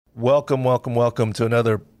Welcome to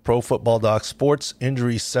another Pro Football Doc Sports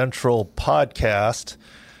Injury Central podcast.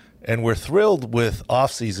 And we're thrilled with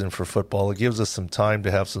off-season for football. It gives us some time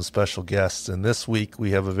to have some special guests. And this week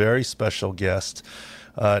we have a very special guest,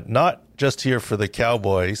 not just here for the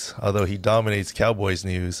Cowboys, although he dominates Cowboys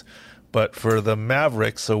news, but for the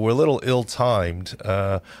Mavericks, so we're a little ill-timed.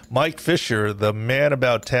 Mike Fisher, the man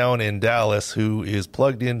about town in Dallas, who is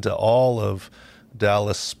plugged into all of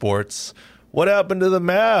Dallas sports. What happened to the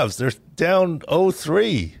Mavs? They're down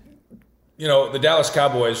 0-3. You know, the Dallas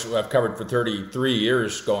Cowboys, who I've covered for 33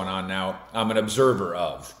 years going on now, I'm an observer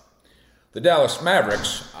of. The Dallas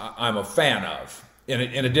Mavericks, I'm a fan of,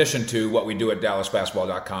 in addition to what we do at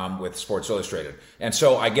DallasBasketball.com with Sports Illustrated. And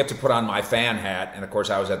so I get to put on my fan hat, and of course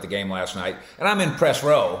I was at the game last night, and I'm in press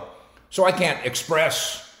row, so I can't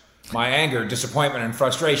express my anger, disappointment, and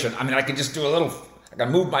frustration. I mean, I can just do I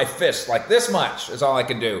can move my fist like this much is all I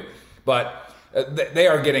can do. But they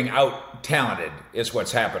are getting out-talented is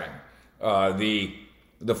what's happening.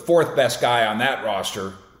 The fourth best guy on that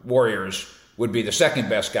roster, Warriors, would be the second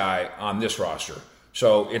best guy on this roster.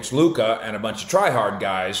 So it's Luka and a bunch of try-hard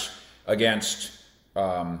guys against,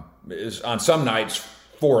 on some nights,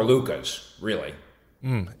 four Lukas, really.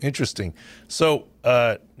 Interesting. So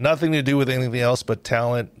nothing to do with anything else but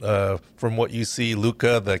talent. From what you see,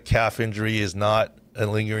 Luka, the calf injury is not a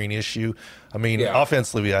lingering issue. I mean,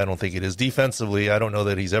 Offensively, I don't think it is. Defensively, I don't know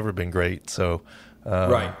that he's ever been great. So,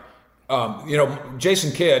 right.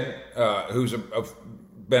 Jason Kidd, who's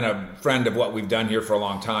been a friend of what we've done here for a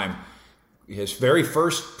long time, his very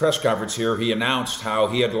first press conference here, he announced how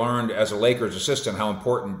he had learned as a Lakers assistant how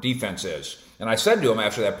important defense is. And I said to him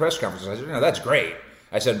after that press conference, I said, that's great.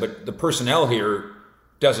 I said, but the personnel here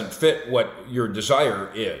doesn't fit what your desire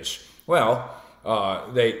is. Well,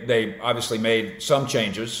 they obviously made some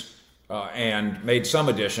changes and made some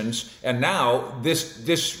additions, and now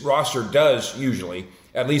this roster does usually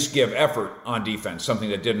at least give effort on defense, something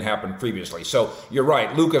that didn't happen previously. So you're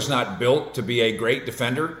right, Luka's not built to be a great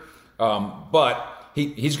defender, but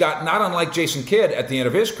he's got, not unlike Jason Kidd at the end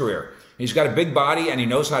of his career, he's got a big body and he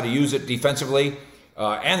knows how to use it defensively,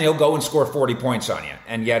 and he'll go and score 40 points on you,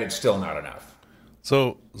 and yet it's still not enough.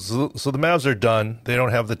 So the Mavs are done. They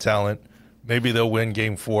don't have the talent. Maybe they'll win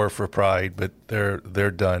Game 4 for pride, but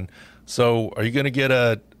they're done. So are you going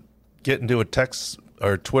to get into a text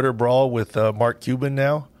or Twitter brawl with Mark Cuban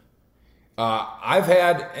now? I've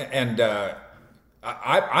had, and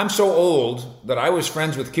I'm so old that I was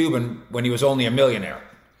friends with Cuban when he was only a millionaire.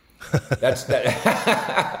 That's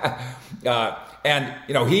that.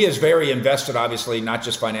 And he is very invested, obviously, not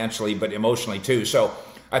just financially but emotionally too. So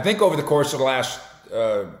I think over the course of the last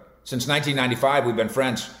since 1995, we've been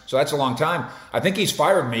friends, so that's a long time. I think he's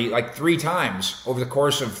fired me like 3 times over the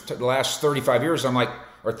course of the last 35 years. I'm like,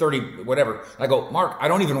 or 30, whatever. I go, Mark, I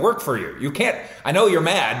don't even work for you. You can't, I know you're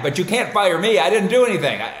mad, but you can't fire me. I didn't do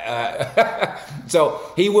anything. So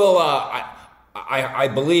he will, I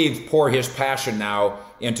believe, pour his passion now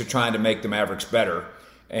into trying to make the Mavericks better.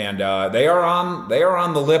 And they are on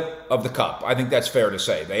the lip of the cup. I think that's fair to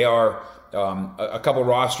say. They are a couple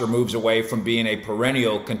roster moves away from being a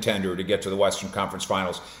perennial contender to get to the Western Conference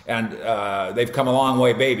Finals. And they've come a long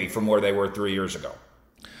way, baby, from where they were 3 years ago.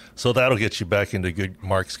 So that'll get you back into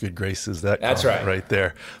Mark's good graces. That's right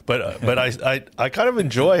there. But I kind of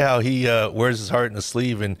enjoy how he wears his heart in his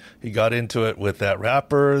sleeve, and he got into it with that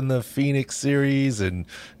rapper in the Phoenix series, and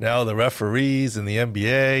now the referees and the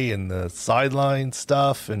NBA and the sideline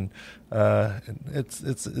stuff, and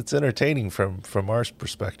it's entertaining from our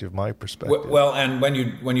perspective, my perspective. Well, and when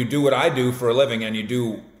you do what I do for a living, and you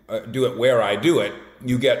do it where I do it,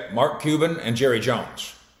 you get Mark Cuban and Jerry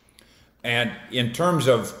Jones. And in terms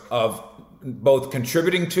of both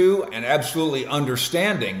contributing to and absolutely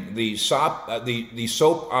understanding the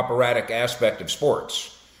soap operatic aspect of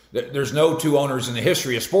sports, there's no two owners in the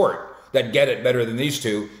history of sport that get it better than these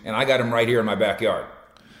two, and I got them right here in my backyard.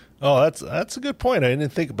 Oh, that's a good point. I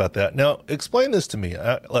didn't think about that. Now, explain this to me.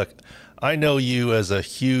 Look, I know you as a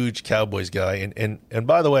huge Cowboys guy, and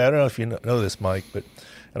by the way, I don't know if you know this, Mike, but.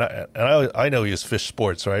 And I know you as Fish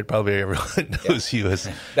Sports, right? Probably everyone knows you as.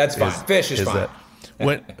 That's fine. Fish is fine.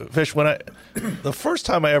 The first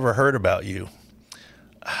time I ever heard about you,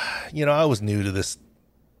 I was new to this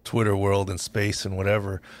Twitter world and space and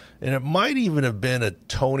whatever, and it might even have been a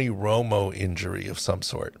Tony Romo injury of some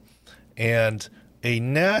sort, and a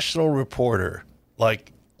national reporter,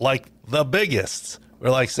 like the biggest,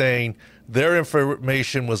 were like saying their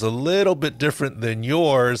information was a little bit different than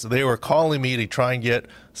yours. They were calling me to try and get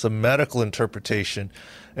some medical interpretation.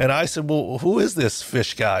 And I said, well, who is this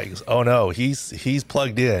Fish guy? He goes, oh no, he's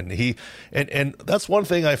plugged in. And that's one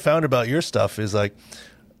thing I found about your stuff is like,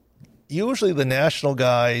 usually the national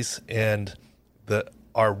guys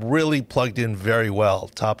are really plugged in very well,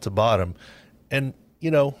 top to bottom. And,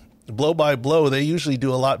 blow by blow, they usually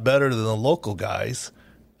do a lot better than the local guys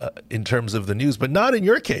in terms of the news, but not in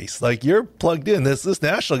your case. Like, you're plugged in. This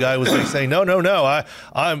national guy was like saying, no,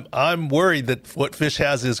 I'm worried that what Fish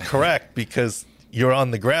has is correct because you're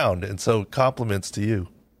on the ground. And so compliments to you.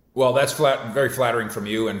 Well, that's very flattering from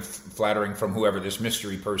you and flattering from whoever this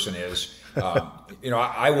mystery person is.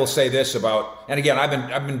 I will say this about, and again,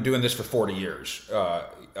 I've been doing this for 40 years, I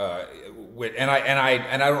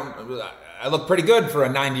look pretty good for a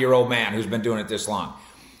 90-year-old man who's been doing it this long.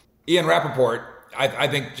 Ian Rappaport, I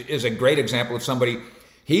think, is a great example of somebody.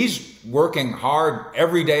 He's working hard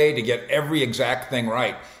every day to get every exact thing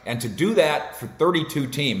right, and to do that for 32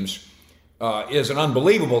 teams is an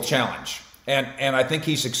unbelievable challenge. And I think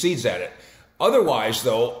he succeeds at it. Otherwise,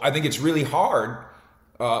 though, I think it's really hard.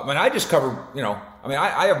 I just cover,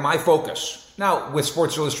 I have my focus. Now, with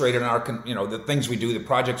Sports Illustrated and the things we do, the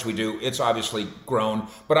projects we do, it's obviously grown.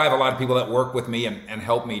 But I have a lot of people that work with me and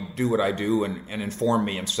help me do what I do and inform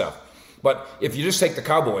me and stuff. But if you just take the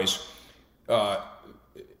Cowboys,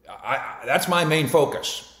 that's my main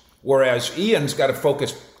focus. Whereas Ian's got to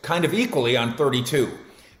focus kind of equally on 32.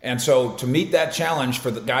 And so to meet that challenge for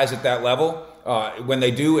the guys at that level, when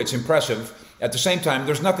they do, it's impressive. At the same time,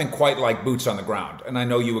 there's nothing quite like boots on the ground. And I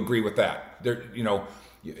know you agree with that. The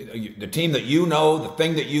team that the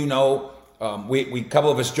thing that we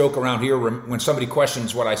couple of us joke around here when somebody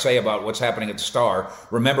questions what I say about what's happening at the Star,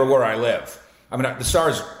 remember where I live. The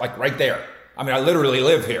Star's like right there. I literally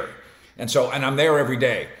live here. And I'm there every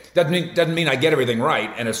day. Doesn't mean I get everything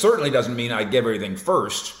right. And it certainly doesn't mean I get everything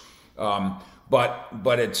first.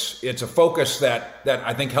 But it's a focus that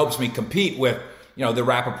I think helps me compete with, the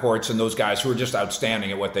Rappaports and those guys who are just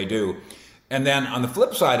outstanding at what they do. And then on the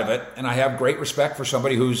flip side of it, and I have great respect for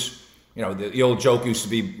somebody who's, the old joke used to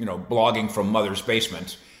be, blogging from mother's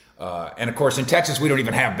basement. And of course, in Texas, we don't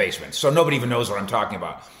even have basements. So nobody even knows what I'm talking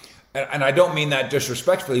about. And I don't mean that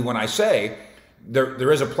disrespectfully when I say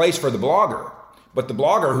there is a place for the blogger. But the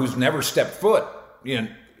blogger who's never stepped foot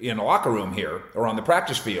in a locker room here or on the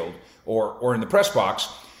practice field or in the press box,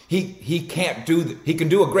 he can't do he can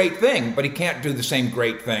do a great thing, but he can't do the same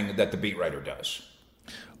great thing that the beat writer does.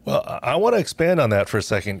 Well, I want to expand on that for a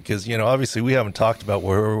second because, obviously we haven't talked about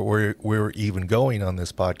where we're even going on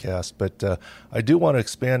this podcast, but I do want to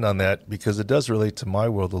expand on that because it does relate to my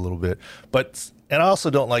world a little bit. And I also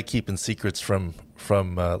don't like keeping secrets from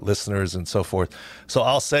listeners and so forth. So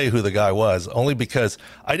I'll say who the guy was, only because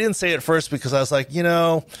I didn't say it first because I was like,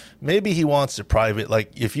 maybe he wants it private.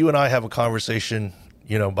 Like if you and I have a conversation,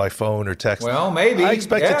 by phone or text. Well, maybe. I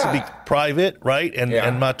expect it to be private, right?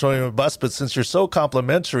 And not throwing him a bus. But since you're so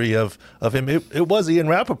complimentary of him, it was Ian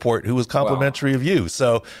Rappaport who was complimentary of you.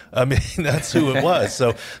 So, that's who it was.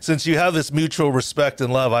 So since you have this mutual respect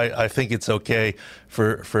and love, I think it's okay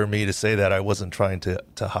for me to say that. I wasn't trying to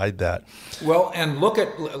hide that. Well, and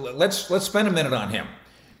let's spend a minute on him.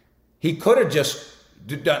 He could have just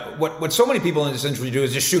done what so many people in this industry do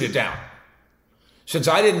is just shoot it down. Since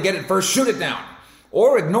I didn't get it first, shoot it down.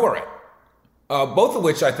 Or ignore it, both of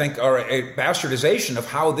which I think are a bastardization of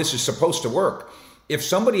how this is supposed to work. If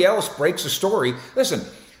somebody else breaks a story, listen,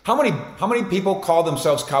 how many people call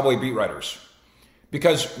themselves Cowboy beat writers?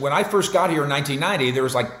 Because when I first got here in 1990, there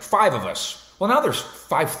was like 5 of us. Well, now there's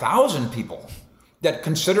 5,000 people that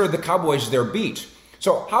consider the Cowboys their beat.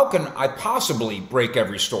 So how can I possibly break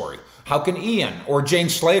every story? How can Ian or Jane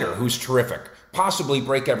Slater, who's terrific, possibly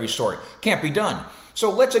break every story? Can't be done. So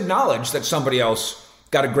let's acknowledge that somebody else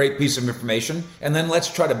got a great piece of information, and then let's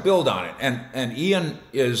try to build on it. And Ian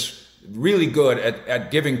is really good at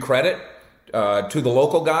giving credit to the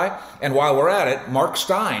local guy. And while we're at it, Mark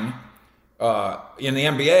Stein in the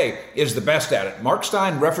NBA is the best at it. Mark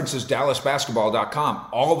Stein references DallasBasketball.com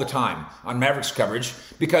all the time on Mavericks coverage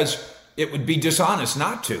because it would be dishonest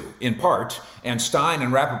not to, in part. And Stein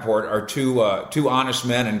and Rappaport are two honest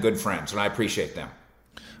men and good friends, and I appreciate them.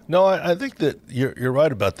 No, I think that you're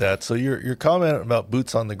right about that. So your comment about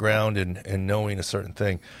boots on the ground and knowing a certain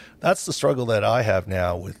thing, that's the struggle that I have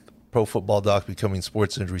now with Pro Football Doc becoming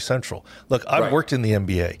Sports Injury Central. Look, I've worked in the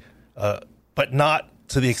NBA, but not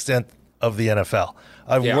to the extent of the NFL.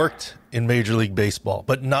 I've worked in Major League Baseball,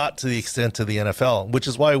 but not to the extent of the NFL, which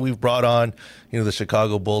is why we've brought on, the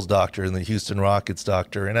Chicago Bulls doctor and the Houston Rockets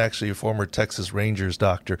doctor and actually a former Texas Rangers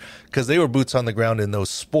doctor, because they were boots on the ground in those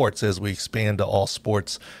sports as we expand to all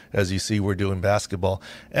sports. As you see, we're doing basketball.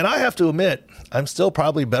 And I have to admit, I'm still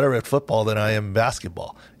probably better at football than I am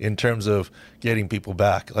basketball in terms of getting people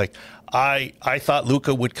back. Like, I thought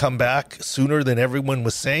Luka would come back sooner than everyone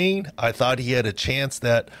was saying. I thought he had a chance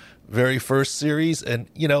that very first series, and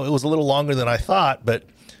it was a little longer than I thought, but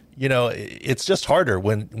it's just harder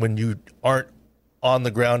when you aren't on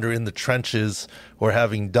the ground or in the trenches or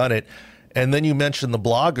having done it. And then you mentioned the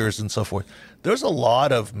bloggers and so forth. There's a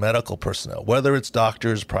lot of medical personnel, whether it's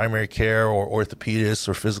doctors, primary care, or orthopedists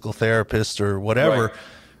or physical therapists or whatever, right,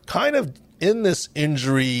 kind of in this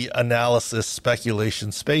injury analysis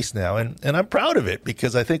speculation space now. And I'm proud of it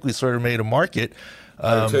because I think we sort of made a market.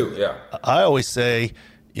 I do too, yeah. I always say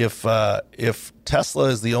if Tesla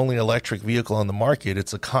is the only electric vehicle on the market,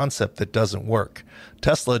 it's a concept that doesn't work.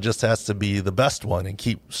 Tesla just has to be the best one and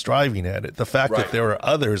keep striving at it. The fact right, that there are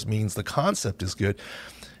others means the concept is good.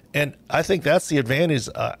 And I think that's the advantage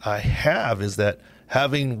I have, is that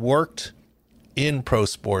having worked in pro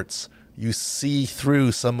sports, you see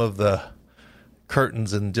through some of the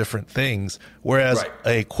curtains and different things, whereas right,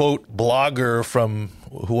 a quote blogger from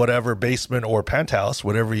whatever basement or penthouse,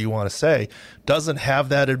 whatever you want to say, doesn't have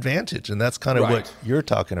that advantage. And that's kind of right, what you're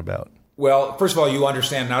talking about. Well, first of all, you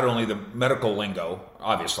understand not only the medical lingo,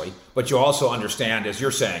 obviously, but you also understand, as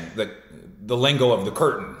you're saying, the lingo of the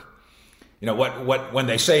curtain. What when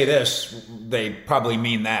they say this, they probably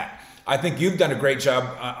mean that. I think you've done a great job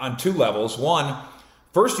on two levels. One,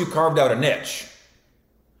 first you carved out a niche,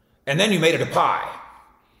 and then you made it a pie.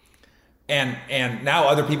 And now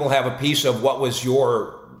other people have a piece of what was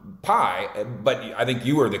your pie, but I think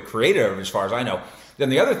you were the creator, as far as I know. Then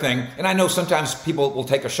the other thing, and I know sometimes people will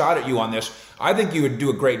take a shot at you on this, I think you would do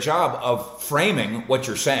a great job of framing what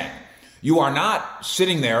you're saying. You are not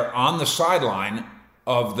sitting there on the sideline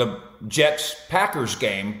of the Jets-Packers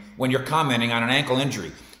game when you're commenting on an ankle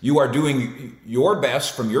injury. You are doing your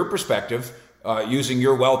best from your perspective, using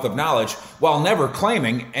your wealth of knowledge, while never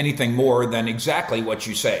claiming anything more than exactly what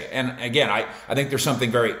you say. And again, I think there's something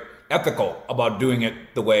very ethical about doing it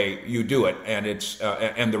the way you do it, and it's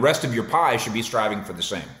and the rest of your pie should be striving for the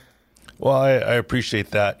same. Well, I appreciate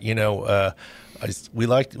that. We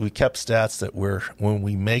kept stats that when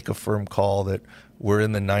we make a firm call that we're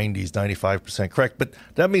in the 90s, 95% correct, but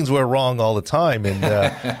that means we're wrong all the time. And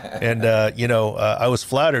I was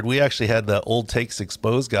flattered. We actually had the Old Takes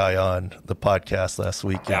Exposed guy on the podcast last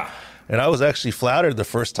week. Yeah. And I was actually flattered the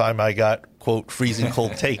first time I got, quote, freezing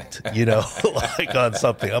cold taked, like on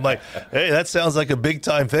something. I'm like, hey, that sounds like a big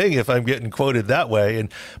time thing if I'm getting quoted that way.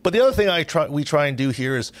 But the other thing we try and do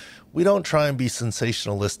here is we don't try and be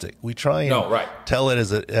sensationalistic. We try and tell it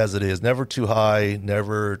as it is, never too high,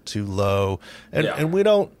 never too low. And we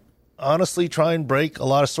don't honestly try and break a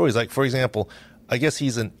lot of stories. Like, for example, I guess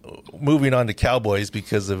he's moving on to Cowboys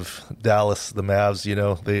because of Dallas, the Mavs,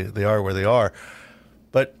 they are where they are.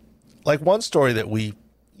 But like one story that we,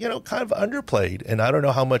 kind of underplayed, and I don't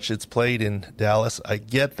know how much it's played in Dallas. I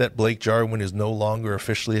get that Blake Jarwin is no longer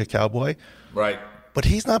officially a Cowboy. Right. But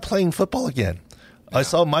he's not playing football again. Yeah. I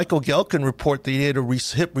saw Michael Gelkin report that he had a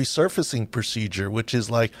hip resurfacing procedure, which is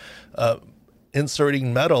like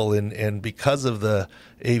inserting metal, and because of the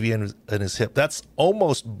AV in his hip, that's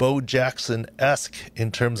almost Bo Jackson-esque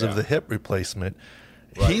in terms of the hip replacement.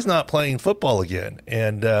 Right. He's not playing football again.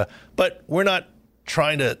 And but we're not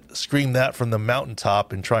trying to scream that from the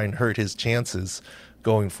mountaintop and try and hurt his chances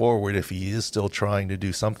going forward if he is still trying to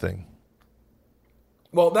do something.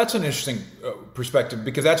 Well, that's an interesting perspective,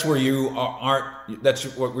 because that's where you aren't. That's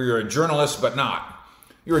where you're a journalist, but not.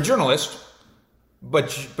 You're a journalist,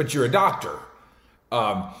 but you're a doctor.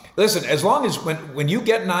 Listen, as long as when you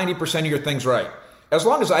get 90% of your things right, as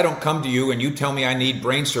long as I don't come to you and you tell me I need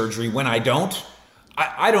brain surgery when I don't.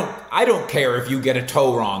 I don't care if you get a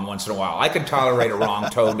toe wrong once in a while. I can tolerate a wrong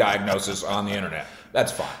toe diagnosis on the internet.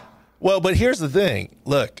 That's fine. Well, but here's the thing.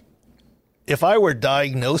 Look, if I were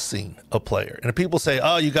diagnosing a player, and if people say,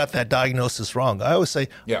 oh, you got that diagnosis wrong, I always say,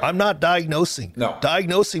 I'm not diagnosing. No.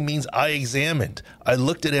 Diagnosing means I examined. I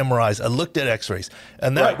looked at MRIs. I looked at x-rays.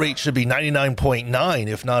 And that rate should be 99.9,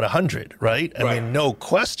 if not 100, right? I mean, no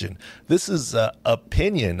question. This is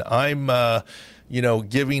opinion. I'm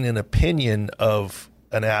giving an opinion of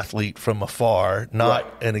an athlete from afar,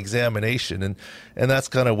 not an examination. And that's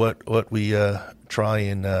kind of what we try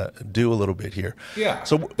and do a little bit here. Yeah.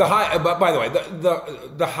 So by the way,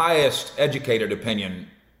 the highest educated opinion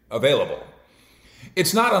available.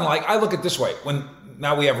 It's not unlike, I look at it this way, when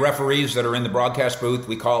now we have referees that are in the broadcast booth,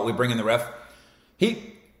 we bring in the ref.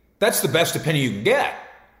 That's the best opinion you can get.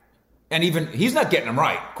 And even he's not getting them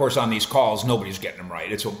right. Of course, on these calls, nobody's getting them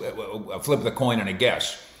right. It's a flip of the coin and a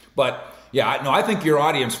guess. But I think your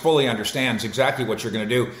audience fully understands exactly what you're going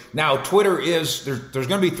to do. Now, Twitter is there's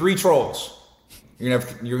going to be 3 trolls. You're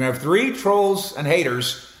going to have 3 trolls and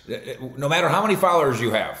haters, no matter how many followers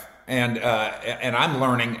you have. and I'm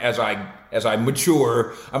learning as I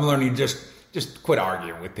mature. I'm learning just quit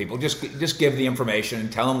arguing with people. Just give the information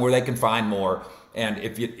and tell them where they can find more. And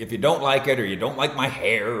if you don't like it, or you don't like my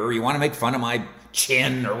hair, or you want to make fun of my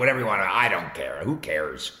chin, or whatever you want to, I don't care. Who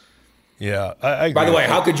cares? Yeah, I agree. By the way,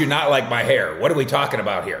 how could you not like my hair? What are we talking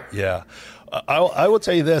about here? Yeah, I will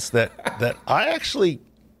tell you this, that I actually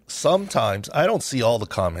sometimes, I don't see all the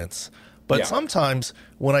comments, but sometimes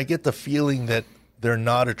when I get the feeling that they're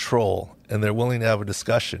not a troll and they're willing to have a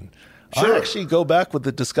discussion, Sure. I actually go back with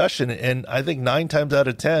the discussion, and I think 9 times out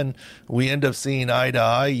of 10 we end up seeing eye to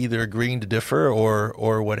eye, either agreeing to differ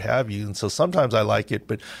or what have you. And so sometimes I like it,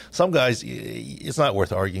 but some guys it's not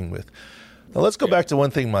worth arguing with. Now let's go back to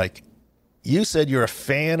one thing, Mike. You said you're a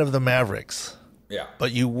fan of the Mavericks. Yeah.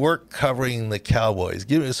 But you weren't covering the Cowboys.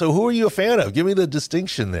 So who are you a fan of? Give me the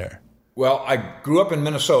distinction there. Well, I grew up in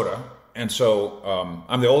Minnesota, and so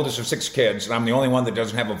I'm the oldest of 6 kids, and I'm the only one that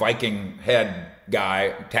doesn't have a Viking head guy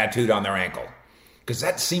tattooed on their ankle, because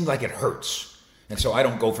that seemed like it hurts, and so I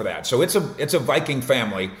don't go for that. So it's a Viking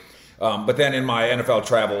family. But then in my NFL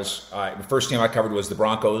travels, the first team I covered was the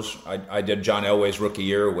Broncos. I did John Elway's rookie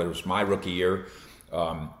year, which was my rookie year,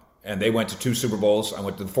 and they went to 2 Super Bowls. I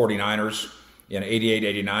went to the 49ers in 88,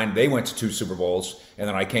 89. They went to 2 Super Bowls, and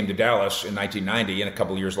then I came to Dallas in 1990, and a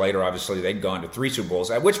couple of years later, obviously, they'd gone to 3 Super Bowls,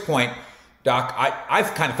 at which point, Doc, I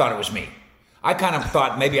kind of thought it was me. I kind of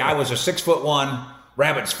thought maybe I was a 6'1"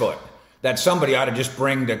 rabbit's foot that somebody ought to just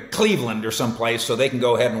bring to Cleveland or someplace so they can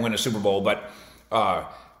go ahead and win a Super Bowl. But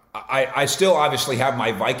I still obviously have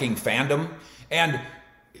my Viking fandom, and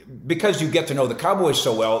because you get to know the Cowboys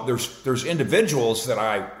so well, there's individuals that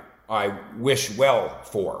I wish well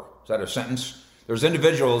for. Is that a sentence? There's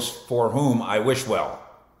individuals for whom I wish well,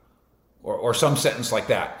 or some sentence like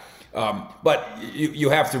that. But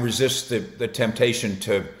you have to resist the temptation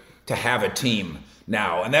to have a team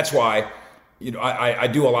now, and that's why I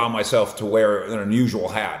do allow myself to wear an unusual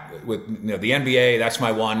hat with the NBA. That's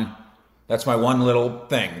my one little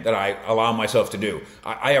thing that I allow myself to do.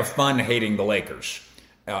 I have fun hating the Lakers,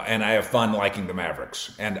 and I have fun liking the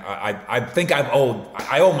Mavericks, and I think I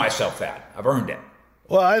owe myself that. I've earned it.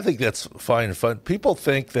 Well, I think that's fine and fun. People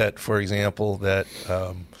think that, for example, that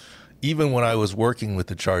even when I was working with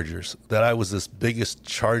the Chargers, that I was this biggest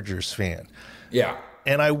Chargers fan. Yeah.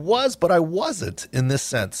 And I was, but I wasn't in this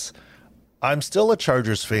sense. I'm still a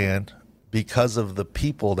Chargers fan because of the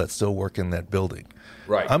people that still work in that building.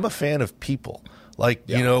 Right. I'm a fan of people. Like,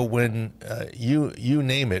 when you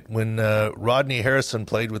name it, when Rodney Harrison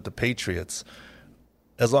played with the Patriots,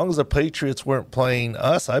 as long as the Patriots weren't playing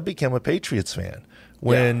us, I became a Patriots fan.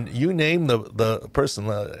 When you name the person,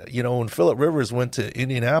 when Phillip Rivers went to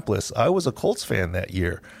Indianapolis, I was a Colts fan that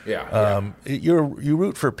year. You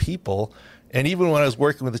root for people. And even when I was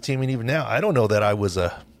working with the team, and even now, I don't know that I was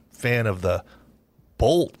a fan of the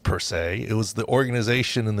Bolt per se. It was the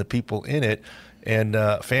organization and the people in it, and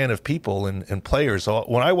fan of people and players. So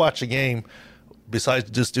when I watch a game, besides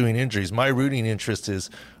just doing injuries, my rooting interest is,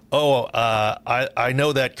 I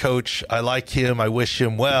know that coach, I like him, I wish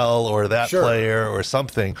him well, or that player or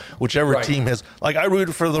something, whichever team has. Like, I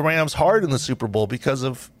rooted for the Rams hard in the Super Bowl because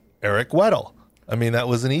of Eric Weddle. I mean, that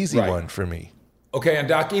was an easy one for me. Okay, and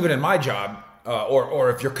Doc, even in my job, or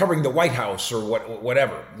if you're covering the White House or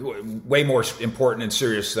whatever, way more important and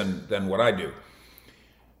serious than what I do,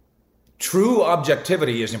 true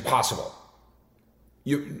objectivity is impossible.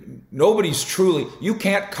 You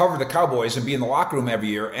can't cover the Cowboys and be in the locker room every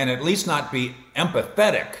year and at least not be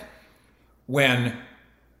empathetic when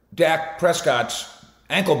Dak Prescott's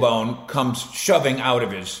ankle bone comes shoving out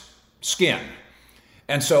of his skin.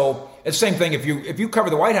 And so it's the same thing if you cover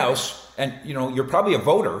the White House and you're probably a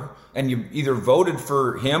voter and you either voted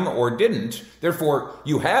for him or didn't, therefore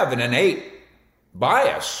you have an innate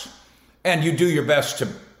bias and you do your best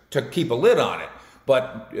to keep a lid on it.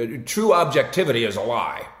 But true objectivity is a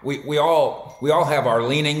lie. We all have our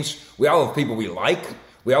leanings. We all have people we like.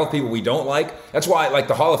 We all have people we don't like. That's why, like,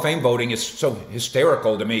 the Hall of Fame voting is so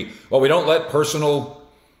hysterical to me. Well, we don't let personal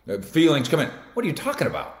feelings come in. What are you talking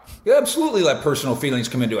about? You absolutely let personal feelings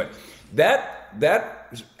come into it. That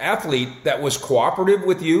athlete that was cooperative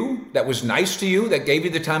with you, that was nice to you, that gave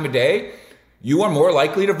you the time of day, you are more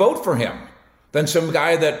likely to vote for him than some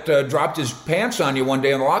guy that dropped his pants on you one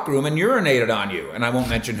day in the locker room and urinated on you. And I won't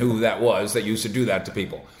mention who that was that used to do that to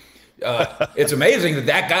people. It's amazing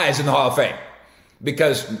that guy's in the Hall of Fame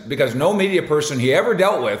because no media person he ever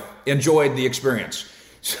dealt with enjoyed the experience.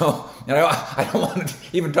 So, and I don't want to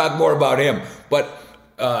even talk more about him, but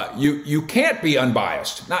you can't be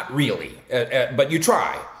unbiased, not really, but you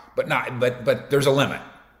try, but there's a limit.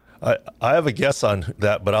 I have a guess on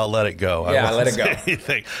that, but I'll let it go. Yeah, let it go.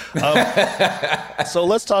 Anything. So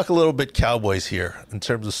let's talk a little bit Cowboys here in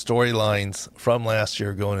terms of storylines from last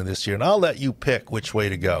year going into this year, and I'll let you pick which way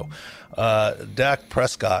to go. Dak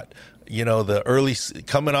Prescott. The early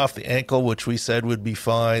coming off the ankle, which we said would be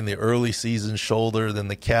fine, the early season shoulder, then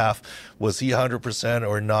the calf. Was he 100%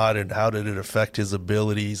 or not, and how did it affect his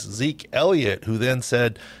abilities? Zeke Elliott, who then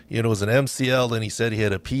said, it was an MCL, then he said he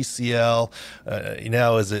had a PCL.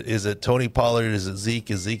 Now is it Tony Pollard? Is it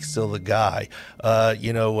Zeke? Is Zeke still the guy?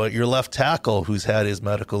 Your left tackle, who's had his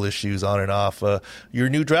medical issues on and off. Your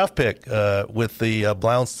new draft pick with the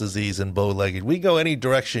Blount's disease and bow-legged. We go any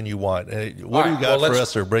direction you want. What do you got for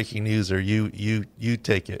us, or breaking news, or you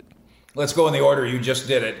take it? Let's go in the order you just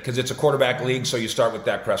did it, because it's a quarterback league, so you start with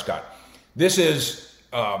Dak Prescott. This is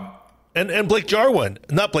and Blake Jarwin,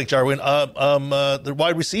 not Blake Jarwin, the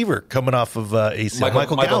wide receiver coming off of ACL,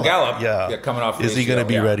 Michael Gallup. Yeah, coming off. Is he going to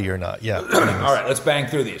be ready or not? Yeah. All right, let's bang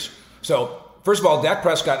through these. So first of all, Dak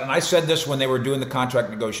Prescott, and I said this when they were doing the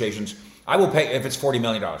contract negotiations. I will pay, if it's $40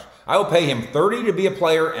 million, I will pay him 30 to be a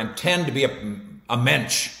player and 10 to be a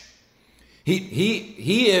mensch.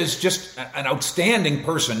 He is just an outstanding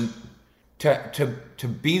person to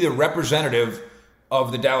be the representative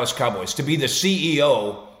of the Dallas Cowboys, to be the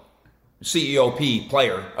CEOP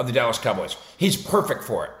player of the Dallas Cowboys. He's perfect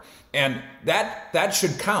for it, and that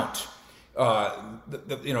should count.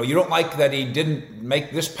 You don't like that he didn't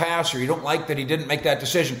make this pass, or you don't like that he didn't make that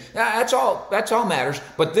decision. That's all matters,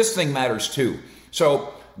 but this thing matters too.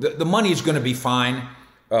 So the money is going to be fine.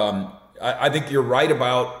 I think you're right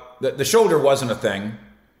about the shoulder wasn't a thing.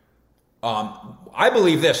 I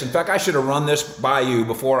believe this. In fact, I should have run this by you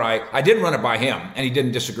before I did run it by him, and he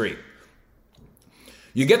didn't disagree.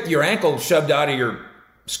 You get your ankle shoved out of your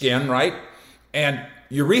skin, right? And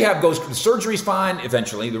your rehab goes, the surgery's fine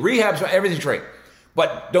eventually. The rehab's, everything's great.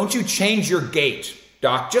 But don't you change your gait,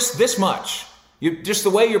 Doc, just this much. Just the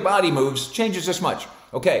way your body moves changes this much.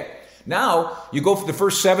 Okay, now you go for the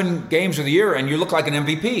first 7 games of the year and you look like an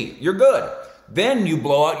MVP. You're good. Then you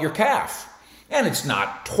blow out your calf. And it's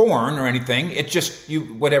not torn or anything. It's just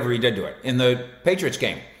whatever he did to it in the Patriots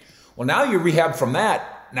game. Well, now you rehab from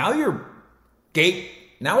that. Now your gait,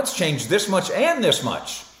 now it's changed this much and this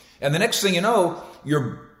much. And the next thing you know,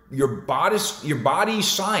 your body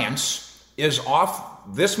science is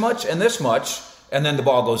off this much, and then the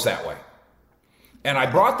ball goes that way. And I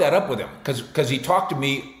brought that up with him because he talked to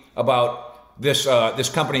me about this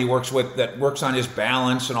company he works with that works on his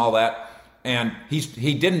balance and all that. And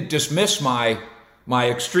he didn't dismiss my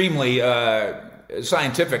extremely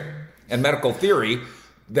scientific and medical theory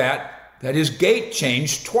that his gait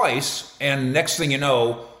changed twice, and next thing you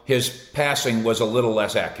know, his passing was a little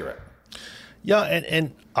less accurate. Yeah,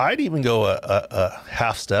 and I'd even go a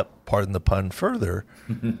half step, pardon the pun, further,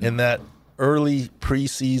 in that early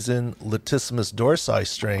preseason latissimus dorsi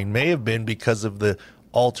strain may have been because of the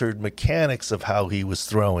altered mechanics of how he was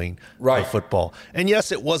throwing the football. And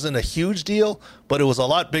yes, it wasn't a huge deal, but it was a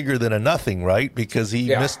lot bigger than a nothing, right? Because he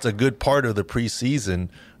missed a good part of the preseason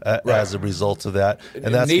as a result of that.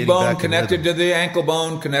 And that's knee bone connected to the ankle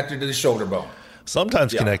bone, connected to the shoulder bone.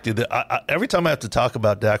 Sometimes connected. Every time I have to talk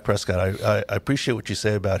about Dak Prescott, I appreciate what you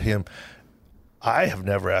say about him. I have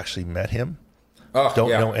never actually met him. Don't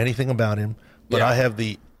know anything about him, but I have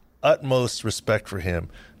the utmost respect for him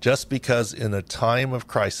just because in a time of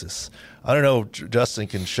crisis, I don't know if Justin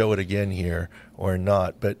can show it again here or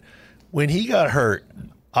not, but when he got hurt,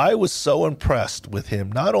 I was so impressed with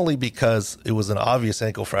him, not only because it was an obvious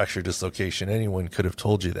ankle fracture dislocation. Anyone could have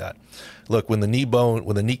told you that. Look, when the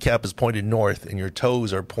kneecap is pointed north and your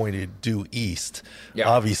toes are pointed due east,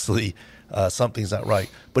 obviously something's not right.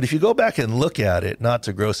 But if you go back and look at it, not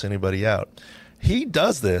to gross anybody out, he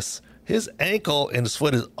does this. His ankle and his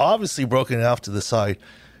foot is obviously broken off to the side.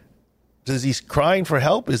 Is he crying for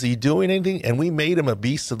help? Is he doing anything? And we made him a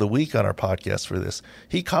beast of the week on our podcast for this.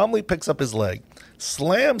 He calmly picks up his leg,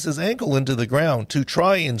 slams his ankle into the ground to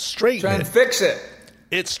try and straighten it. Try and fix it.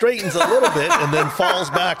 It straightens a little bit and then falls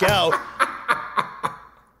back out.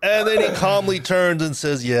 And then he calmly turns and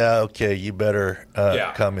says, yeah, okay, you better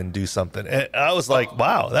come and do something. And I was like,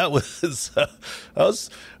 wow,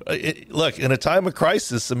 look, in a time of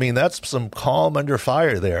crisis, I mean, that's some calm under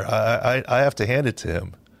fire there. I have to hand it to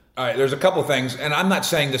him. All right, there's a couple things, and I'm not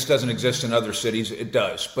saying this doesn't exist in other cities. It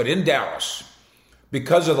does. But in Dallas,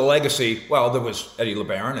 because of the legacy, well, there was Eddie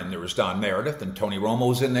LeBaron, and there was Don Meredith, and Tony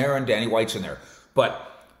Romo's in there, and Danny White's in there.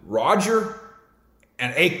 But Roger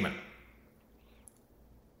and Aikman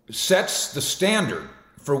sets the standard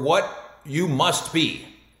for what you must be.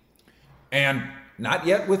 And not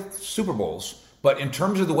yet with Super Bowls, But in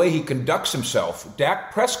terms of the way he conducts himself,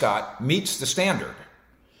 Dak Prescott meets the standard.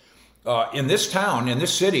 In this town, in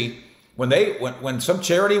this city, when some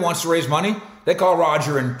charity wants to raise money, they call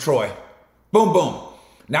Roger and Troy. Boom, boom.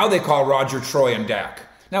 Now they call Roger, Troy, and Dak.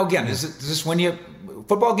 Now again, does this win you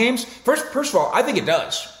football games? First of all, I think it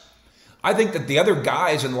does. I think that the other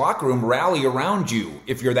guys in the locker room rally around you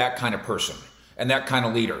if you're that kind of person and that kind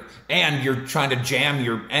of leader, and you're trying to jam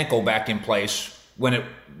your ankle back in place when it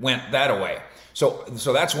went that away. So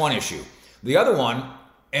that's one issue. The other one,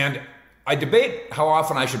 and I debate how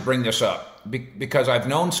often I should bring this up because I've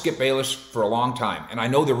known Skip Bayless for a long time, and I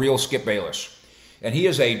know the real Skip Bayless. And he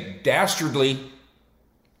is a dastardly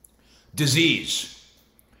disease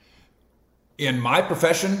in my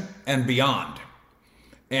profession and beyond.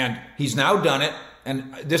 And he's now done it,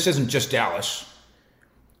 and this isn't just Dallas.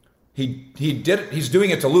 He did it. He's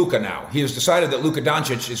doing it to Luka now. He has decided that Luka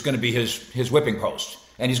Doncic is going to be his whipping post,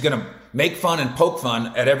 and he's going to make fun and poke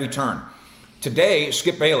fun at every turn. Today,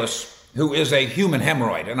 Skip Bayless, who is a human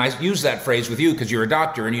hemorrhoid, and I use that phrase with you because you're a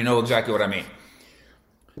doctor and you know exactly what I mean.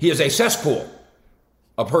 He is a cesspool,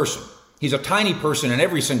 a person. He's a tiny person in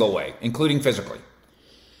every single way, including physically,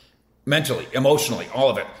 mentally, emotionally, all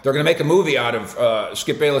of it. They're going to make a movie out of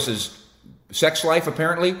Skip Bayless's sex life,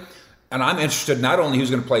 apparently, and I'm interested not only who's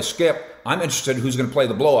going to play Skip, I'm interested who's going to play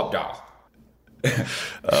the blow-up doll.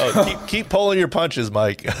 Keep pulling your punches,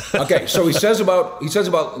 Mike. Okay, so he says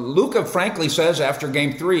about Luka. Frankly, says after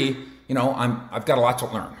Game 3, I've got a lot to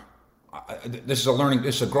learn. This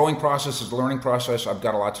is a growing process. This is a learning process. I've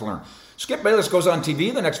got a lot to learn. Skip Bayless goes on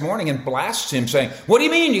TV the next morning and blasts him, saying, "What do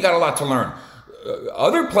you mean you got a lot to learn?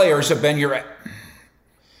 Other players have been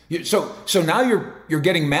So now you're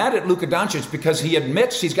getting mad at Luka Doncic because he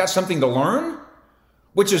admits he's got something to learn."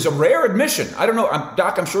 Which is a rare admission. I don't know,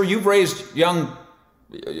 Doc, I'm sure you've raised young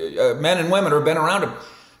men and women or been around them.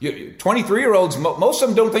 23-year-olds, most of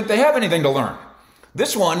them don't think they have anything to learn.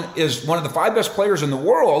 This one is one of the 5 best players in the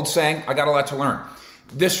world saying, I got a lot to learn.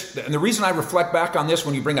 And the reason I reflect back on this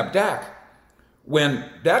when you bring up Dak, when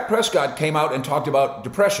Dak Prescott came out and talked about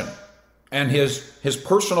depression and his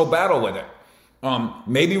personal battle with it,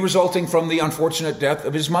 maybe resulting from the unfortunate death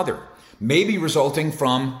of his mother, maybe resulting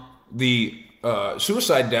from the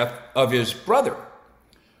suicide death of his brother.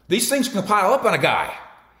 These things can pile up on a guy.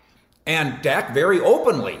 And Dak very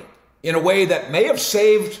openly, in a way that may have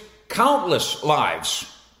saved countless lives,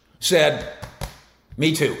 said,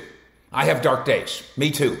 me too. I have dark days.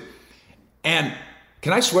 Me too. And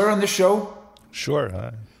can I swear on this show?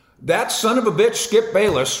 Sure. That son of a bitch, Skip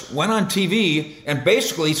Bayless, went on TV and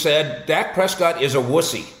basically said Dak Prescott is a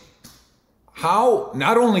wussy. How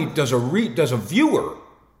not only does a viewer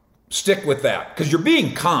stick with that, because you're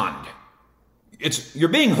being conned. You're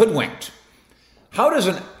being hoodwinked. How does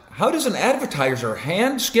an advertiser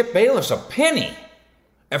hand Skip Bayless a penny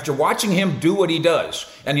after watching him do what he does?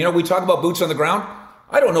 And we talk about boots on the ground.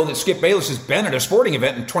 I don't know that Skip Bayless has been at a sporting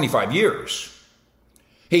event in 25 years.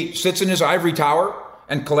 He sits in his ivory tower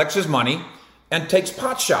and collects his money and takes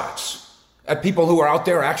pot shots at people who are out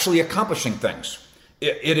there actually accomplishing things.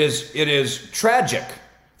 It is tragic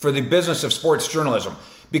for the business of sports journalism.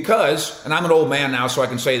 Because, and I'm an old man now, so I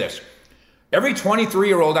can say this, every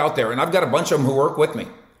 23-year-old out there, and I've got a bunch of them who work with me,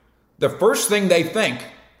 the first thing they think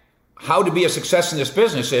how to be a success in this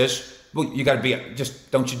business is, well,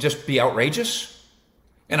 don't you just be outrageous?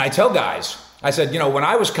 And I tell guys, I said, when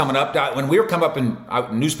I was coming up, when we were coming up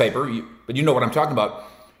in newspaper, but you know what I'm talking about,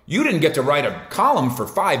 you didn't get to write a column for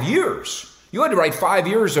 5 years. You had to write 5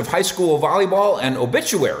 years of high school volleyball and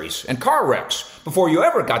obituaries and car wrecks before you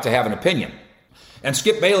ever got to have an opinion. And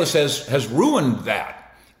Skip Bayless has ruined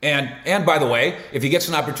that. And by the way, if he gets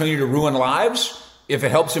an opportunity to ruin lives, if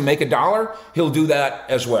it helps him make $1, he'll do that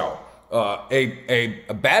as well.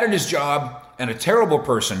 A bad at his job and a terrible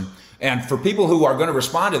person. And for people who are going to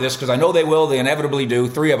respond to this, because I know they will, they inevitably do,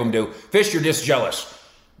 3 of them do. Fish, you're just jealous.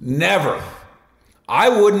 Never. I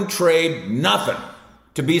wouldn't trade nothing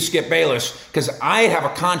to be Skip Bayless because I have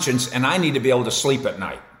a conscience and I need to be able to sleep at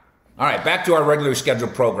night. All right, back to our regularly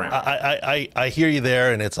scheduled program. I hear you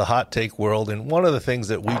there, and it's a hot take world. And one of the things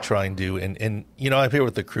that we try and do, and I'm here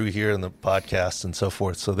with the crew here and the podcast and so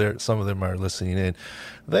forth, so some of them are listening in.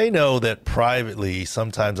 They know that privately,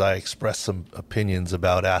 sometimes I express some opinions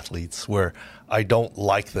about athletes where I don't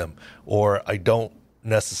like them, or I don't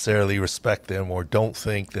necessarily respect them, or don't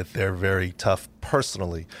think that they're very tough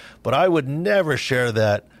personally. But I would never share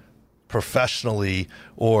that professionally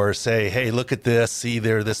or say, hey, look at this, see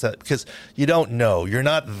there, this, that, because you don't know. You're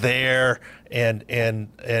not there. And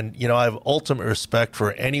you know, I have ultimate respect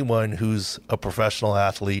for anyone who's a professional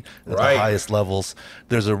athlete at the highest levels.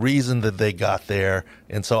 There's a reason that they got there.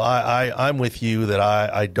 And so I'm with you that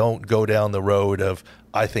I don't go down the road of,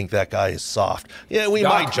 I think that guy is soft. Yeah, we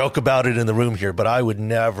might joke about it in the room here, but I would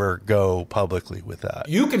never go publicly with that.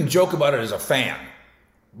 You can joke about it as a fan,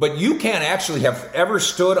 but you can't actually have ever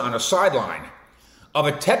stood on a sideline of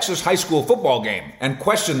a Texas high school football game and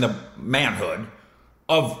question the manhood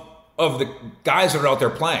of the guys that are out there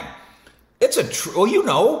playing. It's a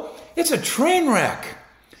it's a train wreck.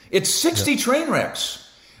 It's 60 train wrecks.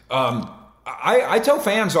 I tell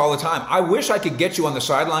fans all the time, I wish I could get you on the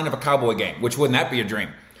sideline of a Cowboy game, which wouldn't that be a dream?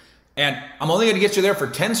 And I'm only going to get you there for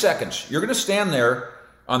 10 seconds. You're going to stand there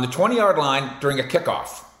on the 20-yard line during a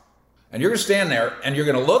kickoff. And you're going to stand there and you're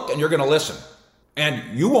going to look and you're going to listen.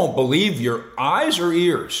 And you won't believe your eyes or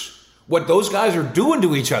ears what those guys are doing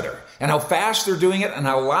to each other and how fast they're doing it and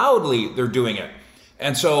how loudly they're doing it.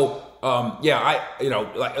 And so,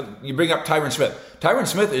 you bring up Tyron Smith. Tyron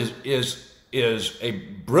Smith is a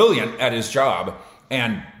brilliant at his job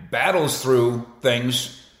and battles through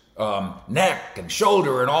things, neck and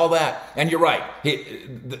shoulder and all that. And you're right.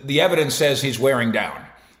 The evidence says he's wearing down.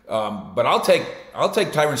 But I'll take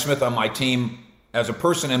Tyron Smith on my team as a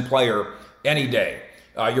person and player any day.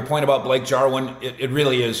 Your point about Blake Jarwin, it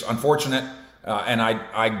really is unfortunate. And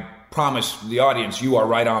I promise the audience you are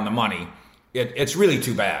right on the money. It's really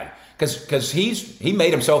too bad because he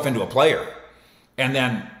made himself into a player and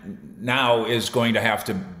then now is going to have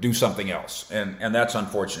to do something else. And that's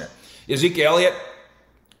unfortunate. Ezekiel Elliott,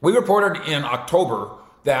 we reported in October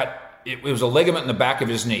that it was a ligament in the back of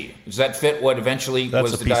his knee. Does that fit what eventually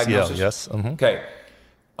was the PCL, diagnosis? Yes. Mm-hmm. Okay.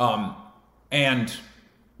 And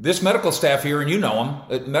this medical staff here, and you know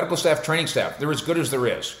them, medical staff, training staff, they're as good as there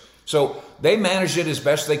is. So they managed it as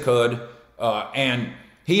best they could. And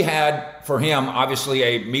he had, for him, obviously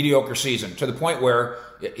a mediocre season to the point where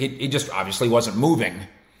he just obviously wasn't moving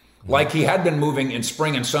like he had been moving in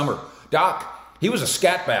spring and summer. Doc, he was a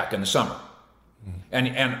scat back in the summer.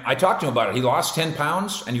 And I talked to him about it. He lost 10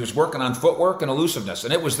 pounds and he was working on footwork and elusiveness,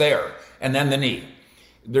 and it was there. And then the knee.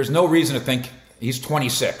 There's no reason to think he's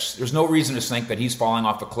 26. There's no reason to think that he's falling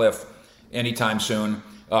off a cliff anytime soon.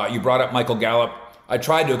 You brought up Michael Gallup. I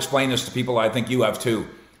tried to explain this to people. I think you have too.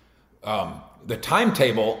 The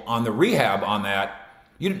timetable on the rehab on that,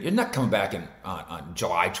 you're not coming back on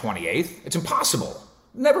July 28th. It's impossible.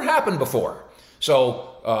 Never happened before.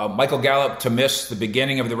 So Michael Gallup to miss the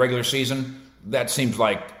beginning of the regular season, that seems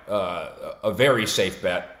like a very safe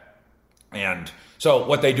bet. And so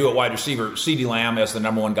what they do at wide receiver, CeeDee Lamb as the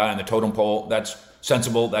number one guy on the totem pole, that's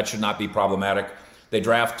sensible. That should not be problematic. They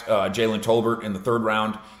draft Jalen Tolbert in the third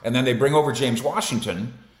round, and then they bring over James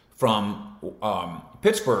Washington from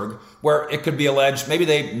Pittsburgh, where it could be alleged maybe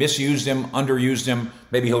they misused him, underused him.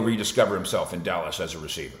 Maybe he'll rediscover himself in Dallas as a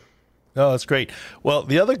receiver. No, that's great. Well,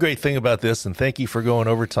 the other great thing about this, and thank you for going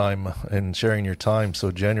overtime and sharing your time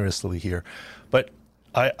so generously here, but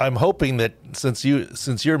I'm hoping that since you're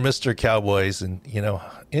Mr. Cowboys, and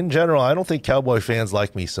in general, I don't think Cowboy fans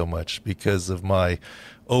like me so much because of my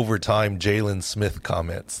overtime Jalen Smith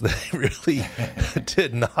comments. They really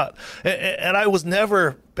did not. And I was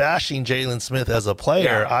never bashing Jalen Smith as a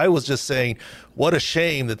player. Yeah. I was just saying, what a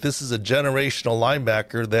shame that this is a generational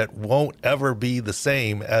linebacker that won't ever be the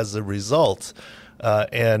same as a result.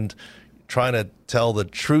 And trying to tell the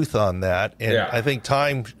truth on that. And I think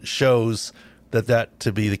time shows that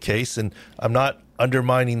to be the case. And I'm not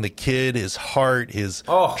undermining the kid, his heart, his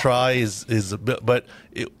try is but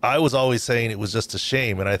I was always saying it was just a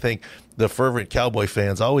shame. And I think the fervent Cowboy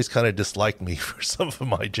fans always kind of disliked me for some of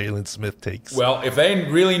my Jalen Smith takes. Well, if they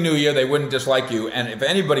really knew you, they wouldn't dislike you. And if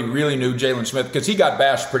anybody really knew Jalen Smith, because he got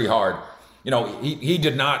bashed pretty hard, he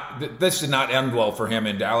did not, this did not end well for him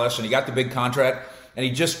in Dallas, and he got the big contract, and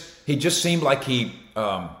he just seemed like he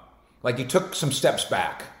took some steps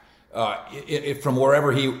back from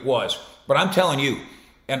wherever he was. But I'm telling you,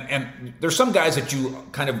 and there's some guys that you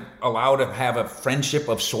kind of allow to have a friendship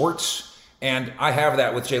of sorts, and I have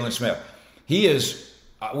that with Jalen Smith. He is,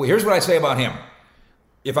 here's what I say about him.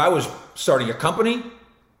 If I was starting a company,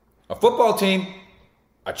 a football team,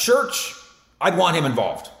 a church, I'd want him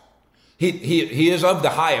involved. He is of the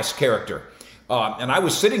highest character. And I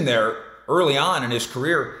was sitting there early on in his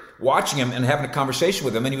career watching him and having a conversation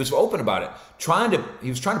with him, and he was open about it. He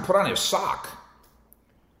was trying to put on his sock.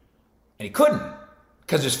 And he couldn't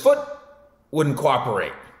because his foot wouldn't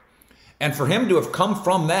cooperate. And for him to have come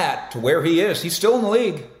from that to where he is, he's still in the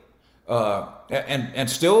league and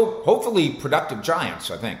still hopefully productive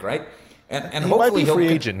Giants, I think, right? and he hopefully might be free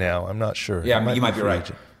agent now. I'm not sure. Yeah, you might be right.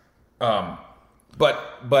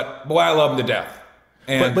 But boy, I love him to death.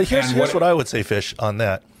 But here's what I would say, Fish, on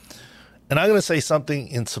that. And I'm going to say something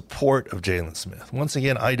in support of Jalen Smith. Once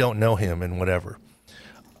again, I don't know him and whatever.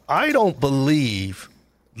 I don't believe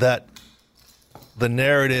that the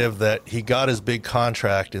narrative that he got his big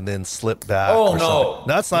contract and then slipped back. Oh, or no. something.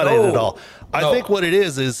 That's not it at all. I No. think what it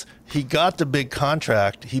is he got the big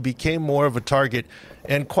contract. He became more of a target.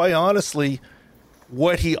 And quite honestly,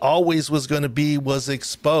 what he always was going to be was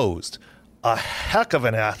exposed. A heck of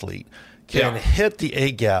an athlete can hit the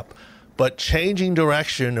A gap, but changing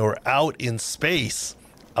direction or out in space,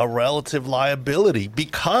 a relative liability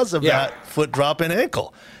because of that foot drop and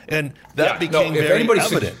ankle. And that became very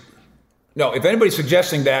evident. If anybody's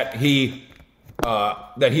suggesting that he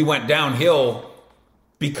went downhill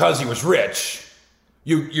because he was rich,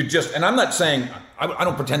 you just, and I'm not saying, I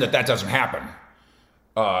don't pretend that doesn't happen.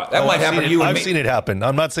 That might happen to you and me. I've seen it happen.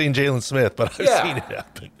 I'm not saying Jalen Smith, but I've seen it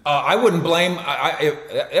happen. I wouldn't blame.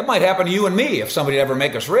 It might happen to you and me if somebody ever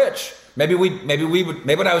make us rich. Maybe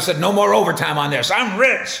I would said no more overtime on this. I'm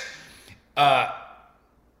rich.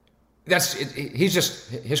 He's just,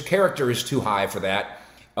 his character is too high for that.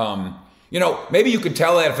 Maybe you could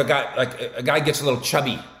tell that if a guy gets a little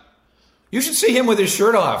chubby. You should see him with his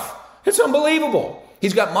shirt off. It's unbelievable.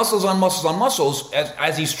 He's got muscles on muscles on muscles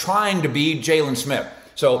as he's trying to be Jalen Smith.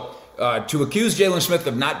 So to accuse Jalen Smith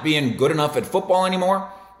of not being good enough at football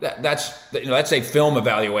anymore, that's a film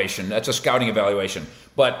evaluation. That's a scouting evaluation.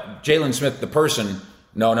 But Jalen Smith, the person,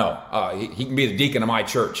 no. He can be the deacon of my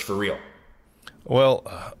church for real.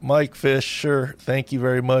 Well, Mike Fisher, thank you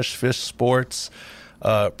very much. Fish Sports.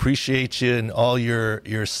 Appreciate you and all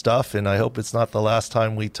your stuff, and I hope it's not the last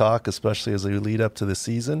time we talk, especially as we lead up to the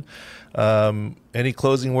season. Any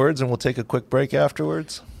closing words, and we'll take a quick break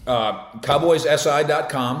afterwards?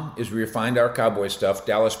 CowboysSI.com is where you find our Cowboys stuff.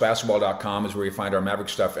 DallasBasketball.com is where you find our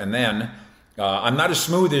Mavericks stuff. And then I'm not as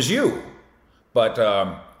smooth as you, but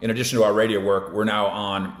in addition to our radio work, we're now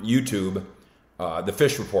on YouTube, The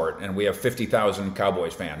Fish Report, and we have 50,000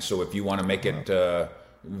 Cowboys fans. So if you want to make it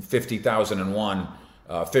 50,001,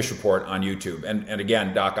 Fish Report on YouTube. And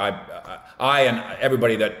again, Doc, I and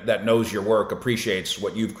everybody that knows your work appreciates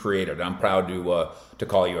what you've created. I'm proud to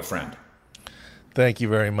call you a friend. Thank you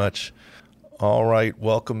very much. All right,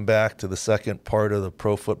 welcome back to the second part of the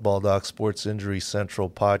Pro Football Doc Sports Injury Central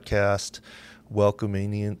podcast.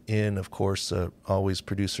 Welcoming in, of course, always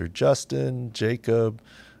producer Justin, Jacob,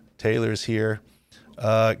 Taylor's here.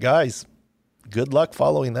 Guys, good luck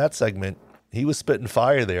following that segment. He was spitting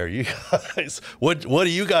fire there. You guys, what do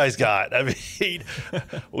you guys got? I mean,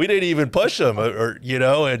 we didn't even push him, and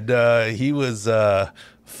he was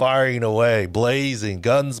firing away, blazing,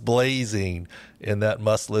 guns blazing in that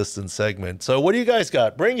must listen segment. So what do you guys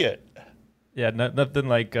got? Bring it. Yeah, nothing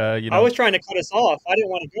like, I was trying to cut us off. I didn't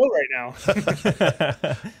want to go right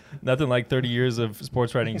now. Nothing like 30 years of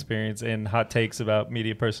sports writing experience and hot takes about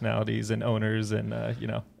media personalities and owners and,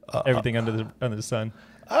 everything under the sun.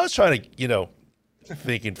 I was trying to,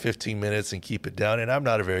 thinking 15 minutes and keep it down. And I'm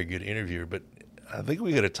not a very good interviewer, but I think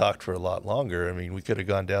we could have talked for a lot longer. I mean, we could have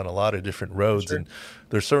gone down a lot of different roads, sure. And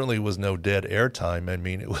there certainly was no dead air time. I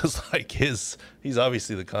mean, it was like he's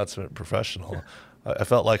obviously the consummate professional. I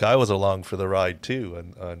felt like I was along for the ride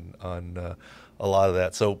too on a lot of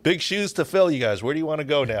that. So big shoes to fill, you guys. Where do you want to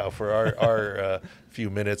go now for our few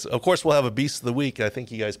minutes? Of course, we'll have a Beast of the Week. I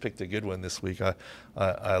think you guys picked a good one this week.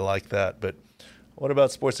 I like that. But what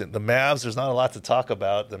about sports? The Mavs, there's not a lot to talk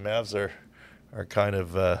about. The Mavs are kind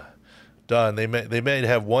of done. They may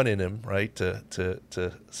have one in them, right,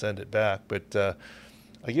 to send it back. But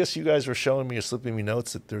I guess you guys were showing me or slipping me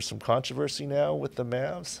notes that there's some controversy now with the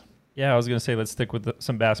Mavs. Yeah, I was going to say let's stick with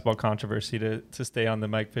some basketball controversy to stay on the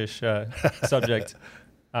Mike Fish subject.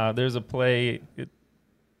 There's a play.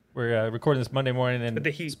 We're recording this Monday morning, and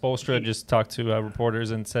Spoelstra just talked to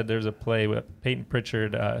reporters and said there's a play where Peyton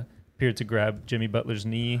Pritchard appeared to grab Jimmy Butler's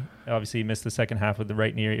knee. Obviously, he missed the second half with the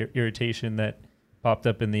right knee irritation that popped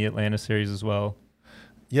up in the Atlanta series as well.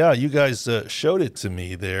 Yeah, you guys showed it to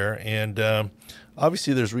me there, and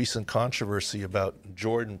obviously there's recent controversy about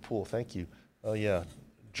Jordan Poole. Thank you. Oh, yeah.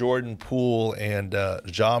 Jordan Poole and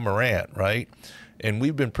Ja Morant, right? And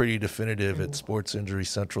we've been pretty definitive at Sports Injury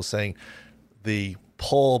Central saying the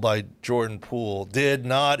pull by Jordan Poole did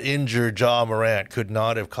not injure Ja Morant, could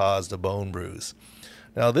not have caused a bone bruise.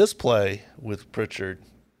 Now, this play with Pritchard,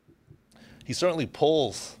 he certainly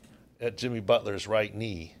pulls at Jimmy Butler's right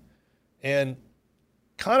knee and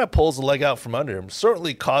kind of pulls the leg out from under him,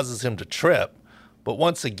 certainly causes him to trip. But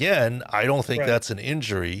once again, I don't think that's an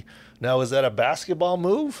injury. Now, is that a basketball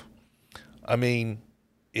move? I mean,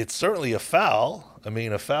 it's certainly a foul. I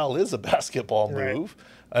mean, a foul is a basketball move.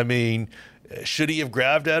 I mean, should he have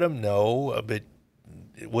grabbed at him? No. But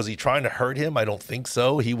was he trying to hurt him? I don't think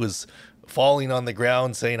so. He was falling on the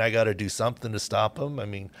ground saying, I got to do something to stop him. I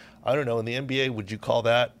mean, I don't know. In the NBA, would you call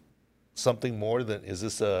that something more than, is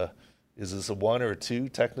this a 1 or 2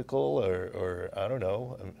 technical or I don't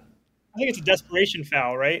know. I think it's a desperation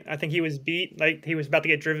foul, right? I think he was beat, like he was about to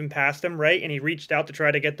get driven past him, right? And he reached out to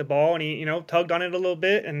try to get the ball, and he, tugged on it a little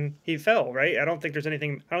bit, and he fell, right? I don't think there's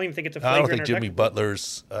anything. I don't even think it's a flagrant. I don't think Jimmy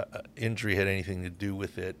Butler's injury had anything to do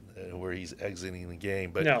with it, where he's exiting the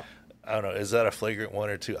game. But no. I don't know. Is that a flagrant 1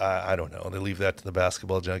 or 2? I don't know. They leave that to the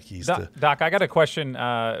basketball junkies. Doc, I got a question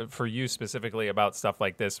for you specifically about stuff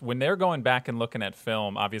like this. When they're going back and looking at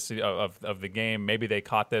film, obviously of the game, maybe they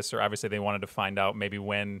caught this, or obviously they wanted to find out maybe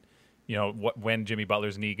when Jimmy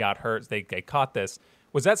Butler's knee got hurt, they caught this.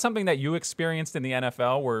 Was that something that you experienced in the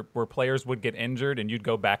NFL where players would get injured and you'd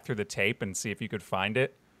go back through the tape and see if you could find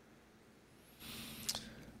it?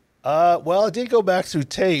 Well, I did go back through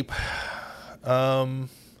tape.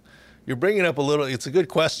 You're bringing up it's a good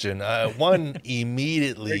question. One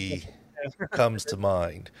immediately comes to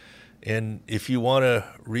mind. And if you want to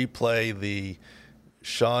replay the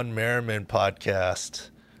Sean Merriman podcast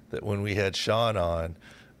that when we had Sean on,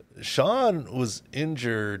 Sean was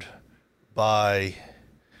injured by,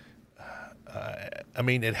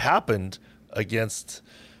 it happened against,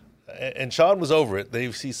 and Sean was over it.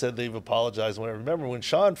 He said they've apologized. Whatever. Remember when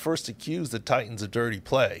Sean first accused the Titans of dirty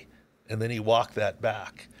play, and then he walked that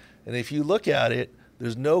back. And if you look at it,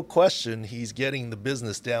 there's no question he's getting the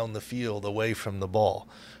business down the field away from the ball.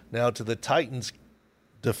 Now, to the Titans'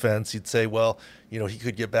 defense, you'd say, well, he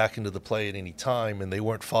could get back into the play at any time, and they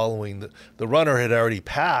weren't following. The runner had already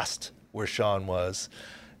passed where Sean was.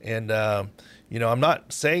 And, I'm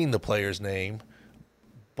not saying the player's name,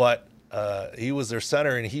 but he was their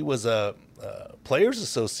center, and he was a Players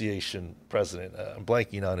Association president. I'm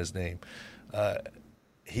blanking on his name.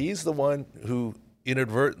 He's the one who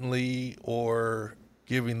inadvertently or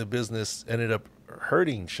giving the business ended up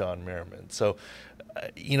hurting Sean Merriman. So,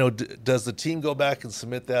 does the team go back and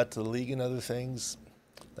submit that to the league and other things?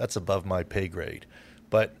 That's above my pay grade.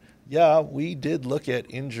 But yeah, we did look at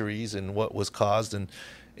injuries and what was caused. And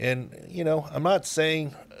I'm not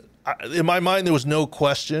saying, in my mind, there was no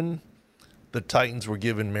question the Titans were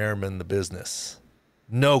giving Merriman the business.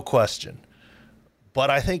 No question. But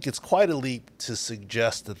I think it's quite a leap to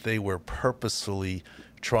suggest that they were purposefully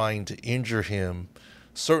trying to injure him,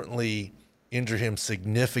 certainly injure him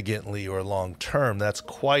significantly or long term. That's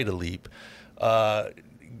quite a leap.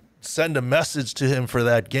 Send a message to him for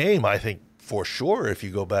that game, I think, for sure, if you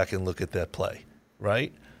go back and look at that play,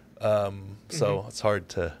 right? So it's hard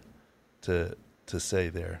to say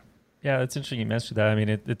there. Yeah, it's interesting you mentioned that. I mean,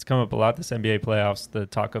 it's come up a lot this NBA playoffs, the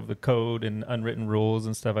talk of the code and unwritten rules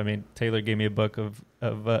and stuff. I mean, Taylor gave me a book of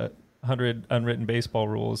 100 unwritten baseball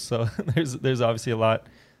rules. So there's obviously a lot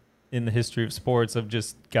in the history of sports of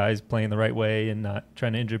just guys playing the right way and not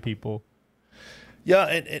trying to injure people. Yeah,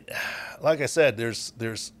 and like I said,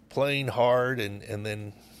 there's playing hard and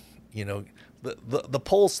then, the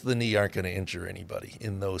pulse of the knee aren't going to injure anybody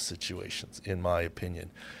in those situations, in my opinion.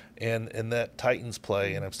 And that Titans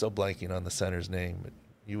play, and I'm still blanking on the center's name, but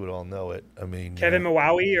you would all know it. I mean, Kevin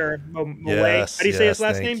Mawawi or Mawai. Yes, how do you say his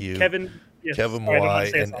last name? You. Kevin. Yes. Kevin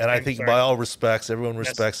Mawawi, and I think by all respects, everyone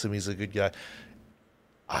respects him. He's a good guy.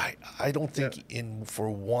 I don't think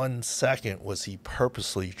for 1 second was he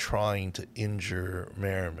purposely trying to injure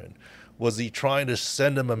Merriman. Was he trying to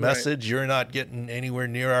send him a message? You're not getting anywhere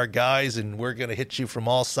near our guys, and we're going to hit you from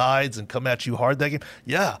all sides and come at you hard that game.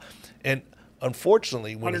 Yeah, and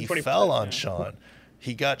unfortunately, when he fell on Sean,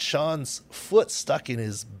 he got Sean's foot stuck in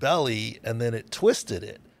his belly, and then it twisted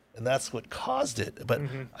it, and that's what caused it. But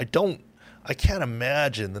I can't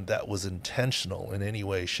imagine that was intentional in any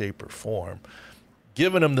way, shape, or form.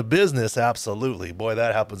 Giving him the business, absolutely. Boy,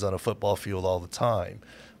 that happens on a football field all the time.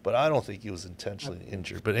 But I don't think he was intentionally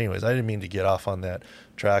injured. But anyways, I didn't mean to get off on that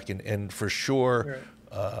track. And for sure,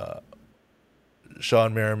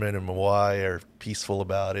 Sean Merriman and Mawai are peaceful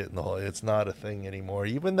about it, and it's not a thing anymore,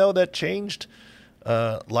 even though that changed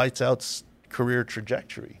Lights Out's career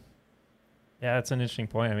trajectory. Yeah, that's an interesting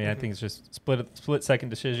point. I mean, I think it's just split second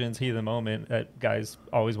decisions, heat of the moment that guys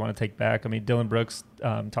always want to take back. I mean, Dylan Brooks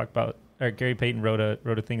talked about, or Gary Payton wrote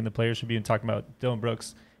a thing in the Players Tribune talking about Dylan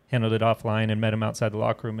Brooks handled it offline and met him outside the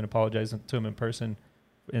locker room and apologized to him in person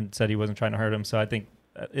and said he wasn't trying to hurt him. So I think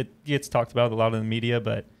it gets talked about a lot in the media,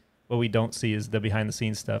 but what we don't see is the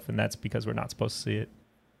behind-the-scenes stuff, and that's because we're not supposed to see it.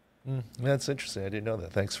 That's interesting. I didn't know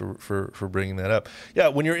that. Thanks for bringing that up. Yeah,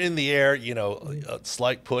 when you're in the air, a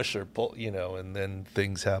slight push or pull, and then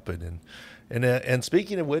things happen. And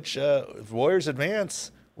speaking of which, if Warriors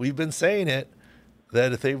advance, we've been saying it,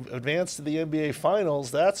 that if they advance to the NBA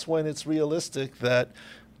Finals, that's when it's realistic that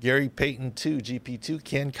Gary Payton 2, GP2,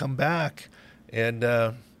 can come back. And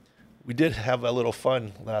we did have a little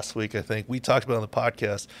fun last week, I think. We talked about it on the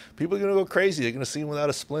podcast. People are going to go crazy. They're going to see him without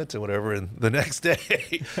a splint and whatever. And the next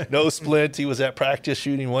day, no splint. He was at practice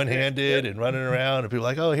shooting one-handed and running around. And people are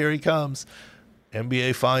like, oh, here he comes.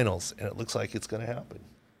 NBA Finals. And it looks like it's going to happen.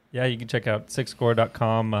 Yeah, you can check out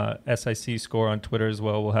SICScore.com, SIC Score on Twitter as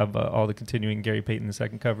well. We'll have all the continuing Gary Payton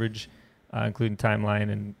II coverage, including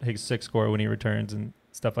timeline and his SICScore when he returns and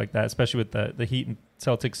stuff like that, especially with the Heat and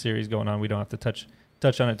Celtics series going on. We don't have to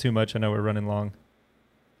touch on it too much. I know we're running long.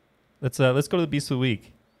 Let's go to the Beast of the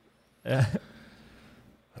Week.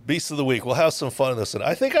 Beast of the Week. We'll have some fun in this one.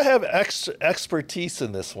 I think I have expertise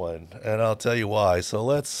in this one, and I'll tell you why. So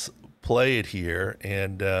let's play it here.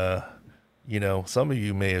 And, some of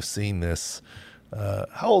you may have seen this.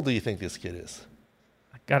 How old do you think this kid is?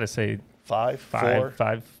 I got to say 4?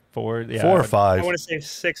 4. Yeah, 4 or 5? I want to say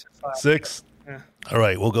 6 or 5. 6? Yeah. All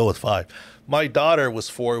right, we'll go with 5. My daughter was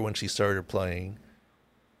 4 when she started playing.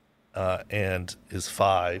 And is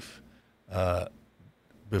 5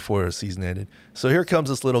 before the season ended. So here comes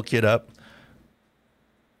this little kid up,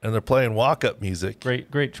 and they're playing walk-up music.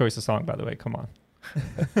 Great choice of song, by the way. Come on.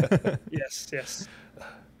 Yes.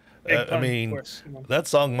 I mean, that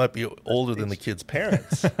song might be older than the kid's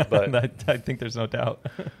parents, but I think there's no doubt.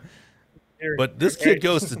 But this kid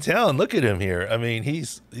goes to town. Look at him here. I mean,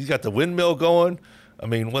 he's got the windmill going. I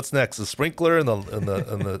mean, what's next? The sprinkler and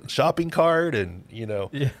the shopping cart, and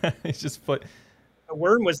Yeah, he's just the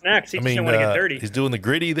worm was next. He just didn't want to get dirty. He's doing the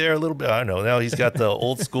gritty there a little bit. I don't know. Now he's got the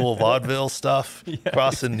old school vaudeville stuff,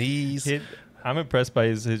 crossing knees. I'm impressed by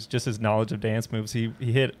his knowledge of dance moves. He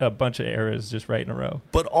hit a bunch of eras just right in a row.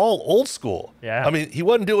 But all old school. Yeah. I mean, he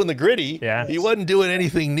wasn't doing the gritty. Yeah. He wasn't doing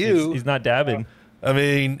anything new. He's not dabbing. I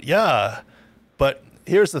mean, yeah. But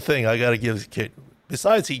here's the thing I got to give the kid.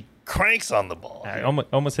 Besides, he cranks on the ball. I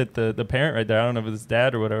almost hit the parent right there. I don't know if it was his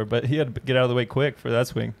dad or whatever, but he had to get out of the way quick for that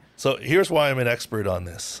swing. So here's why I'm an expert on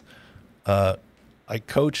this. I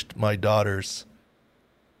coached my daughters.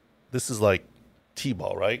 This is like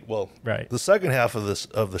T-ball, right? Well, right. The second half of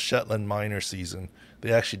the Shetland minor season,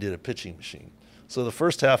 they actually did a pitching machine. So the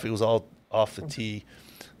first half, it was all off the tee.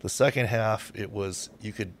 The second half, it was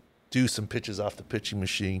you could do some pitches off the pitching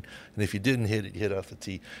machine, and if you didn't hit it, you hit off the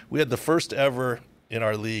tee. We had the first ever in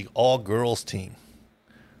our league all-girls team,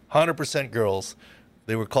 100% girls.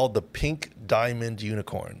 They were called the Pink Diamond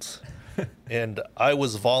Unicorns, and I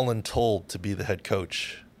was voluntold to be the head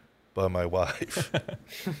coach by my wife.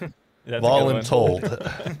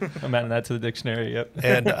 Voluntold. I'm adding that to the dictionary. Yep.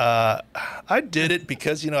 And I did it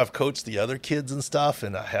because I've coached the other kids and stuff,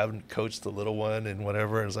 and I haven't coached the little one and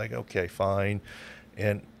whatever. I was like, okay, fine.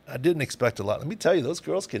 And I didn't expect a lot. Let me tell you, those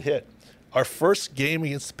girls could hit. Our first game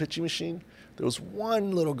against the pitching machine, there was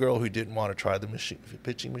one little girl who didn't want to try the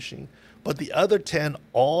pitching machine, but the other 10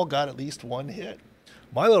 all got at least one hit.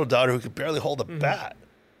 My little daughter, who could barely hold a bat,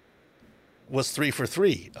 was 3 for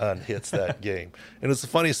 3 on hits that game. And it was the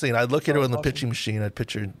funniest thing. I'd look at her on the pitching machine. I'd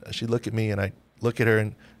pitch her. She'd look at me, and I'd look at her,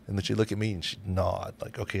 and then she'd look at me, and she'd nod,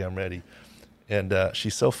 like, okay, I'm ready. And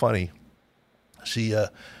she's so funny. I'm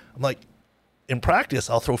like, in practice,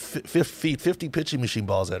 I'll throw 50 pitching machine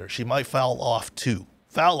balls at her. She might foul off two.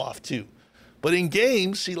 But in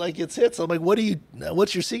games, she gets hits. I'm like,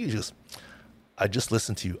 what's your secret? She goes, I just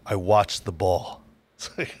listened to you. I watched the ball.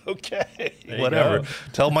 It's like, okay, whatever.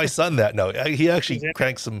 Tell my son that. No, he actually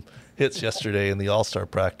cranked some hits yesterday in the All-Star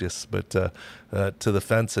practice, but to the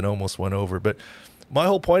fence and almost went over. But my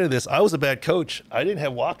whole point of this, I was a bad coach. I didn't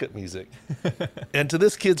have walk-up music. And to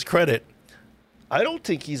this kid's credit, I don't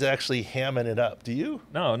think he's actually hamming it up. Do you?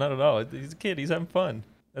 No, not at all. He's a kid. He's having fun.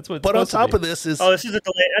 That's what. But on top of this is this is a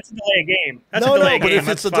delay. That's a delay of game. But if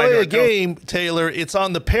it's a delay of game, Taylor, it's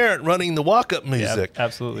on the parent running the walk-up music. Yeah,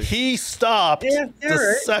 absolutely. He stopped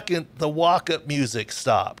second the walk-up music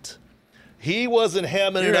stopped. He wasn't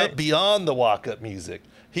hamming it up beyond the walk-up music.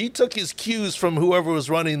 He took his cues from whoever was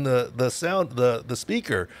running the sound, the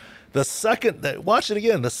speaker. The second that watch it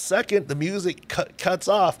again, the second the music cuts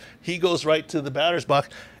off, he goes right to the batter's box.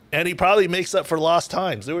 And he probably makes up for lost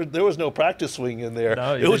times. There was no practice swing in there.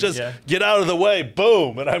 No, it was just get out of the way,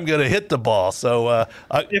 boom, and I'm going to hit the ball. So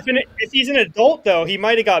if he's an adult, though, he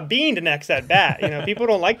might have got beaned next at bat. People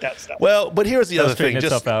don't like that stuff. Well, but here's the other thing.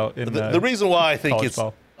 Just the reason why I think it's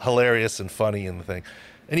hilarious and funny in the thing.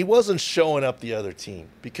 And he wasn't showing up the other team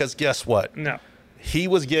because guess what? No. he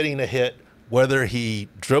was getting a hit, whether he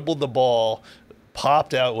dribbled the ball,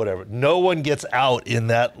 popped out, whatever. No one gets out in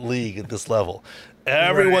that league at this level.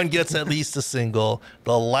 Everyone gets at least a single.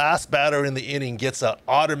 The last batter in the inning gets an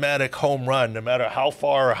automatic home run, no matter how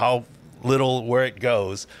far or how little where it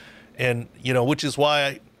goes. And, which is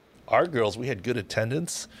why our girls, we had good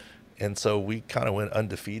attendance. And so we kind of went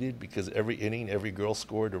undefeated because every inning, every girl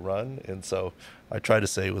scored a run. And so I tried to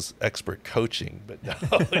say it was expert coaching, but no,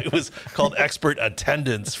 it was called expert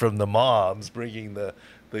attendance from the moms bringing the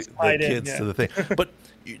kids to the thing. But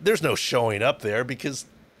there's no showing up there because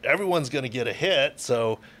everyone's going to get a hit.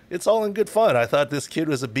 So it's all in good fun. I thought this kid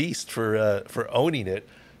was a beast for owning it.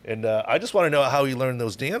 And I just want to know how he learned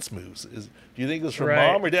those dance moves. Do you think it was from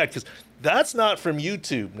mom or dad? Because that's not from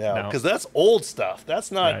YouTube now, because that's old stuff.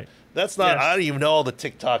 That's not. Right. That's not. Yes. I don't even know all the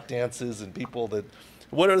TikTok dances and people that.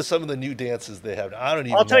 What are some of the new dances they have? I don't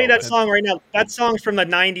even. I'll tell you that song right now. That song's from the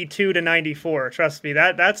 '92 to '94. Trust me.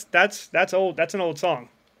 That's old. That's an old song.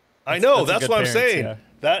 I know. That's what I'm saying.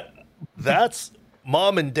 Yeah. That's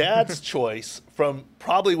mom and dad's choice from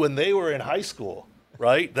probably when they were in high school.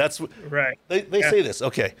 Right. That's right. They say this.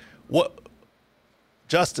 Okay. What?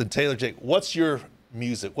 Justin, Taylor, Jake. What's your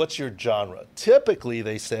music? What's your genre? Typically,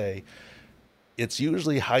 they say. It's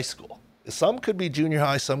usually high school. Some could be junior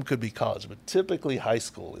high, some could be college, but typically high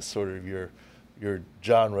school is sort of your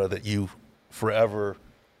genre that you forever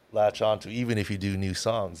latch onto, even if you do new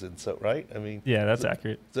songs. And so, right? I mean, yeah, that's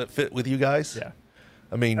accurate. Does that fit with you guys? Yeah.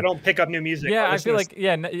 I mean, I don't pick up new music. Yeah, I feel like,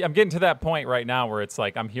 I'm getting to that point right now where it's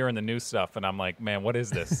like I'm hearing the new stuff and I'm like, man, what is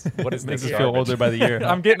this? What is this? Makes you feel older by the year. Huh?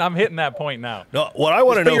 I'm hitting that point now. No, what I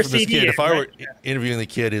want to know from this kid, if I were interviewing the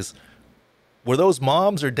kid, is were those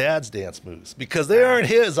mom's or dad's dance moves? Because they aren't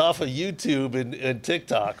his off of YouTube and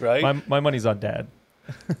TikTok, right? My money's on dad.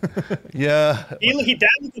 Yeah. Dad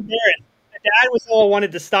looked embarrassed. The dad was all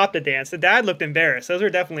wanted to stop the dance. The dad looked embarrassed. Those are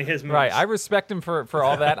definitely his moves. Right. I respect him for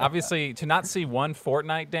all that. Obviously, to not see one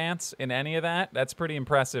Fortnite dance in any of that's pretty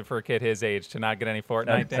impressive for a kid his age to not get any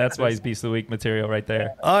Fortnite dances. That's why he's Beast of the Week material right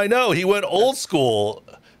there. I know. He went old school.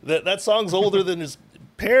 That song's older than his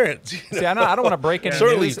parents. See, I don't want to break any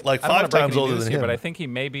certainly news. Like 5 times older than him. But I think he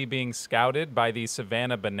may be being scouted by the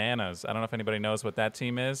Savannah Bananas. I don't know if anybody knows what that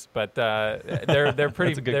team is, but they're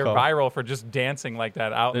pretty. They're viral for just dancing like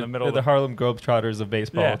that out in the middle. They're the Harlem Globetrotters of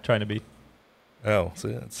baseball, trying to be. Oh, so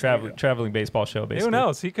it's traveling baseball show. Basically, who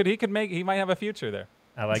knows? He might have a future there.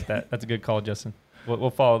 I like that. That's a good call, Justin.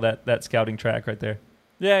 We'll follow that scouting track right there.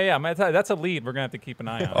 Yeah, that's a lead we're going to have to keep an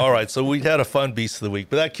eye on. All right, so we had a fun Beast of the Week,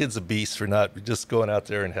 but that kid's a beast for not just going out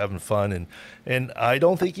there and having fun, and I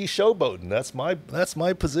don't think he's showboating. That's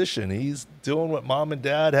my position. He's doing what mom and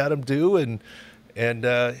dad had him do, and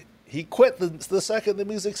he quit the second the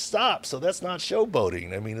music stopped, so that's not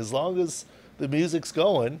showboating. I mean, as long as the music's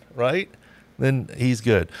going, right, then he's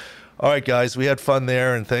good. All right, guys, we had fun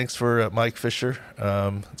there, and thanks for Mike Fisher.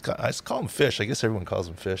 I just call him Fish. I guess everyone calls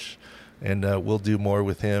him Fish. And we'll do more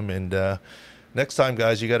with him. And next time,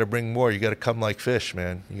 guys, you got to bring more. You got to come like Fish,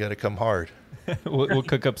 man. You got to come hard. we'll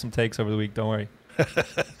cook up some takes over the week. Don't worry.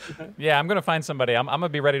 Yeah, I'm going to find somebody. I'm going to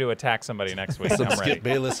be ready to attack somebody next week. Some Skip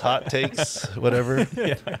Bayless hot takes, whatever.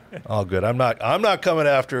 Yeah. All good. I'm not coming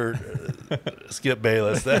after Skip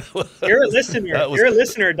Bayless. You're a listener. You're a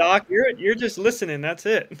listener, Doc. You're just listening. That's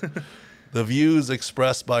it. The views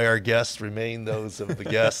expressed by our guests remain those of the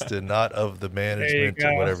guest and not of the management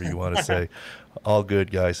or whatever you want to say. All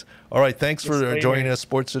good, guys. All right, thanks for joining us.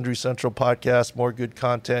 Sports Injury Central podcast, more good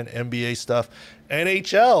content, NBA stuff.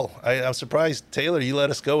 NHL. I'm surprised, Taylor, you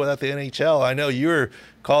let us go without the NHL. I know you were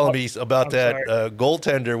calling me about that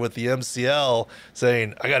goaltender with the MCL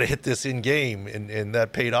saying, I got to hit this in game, and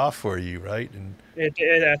that paid off for you, right? And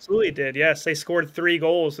It absolutely did. Yes, they scored 3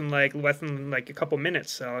 goals in less than a couple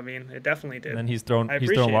minutes. So I mean, it definitely did. And then he's throwing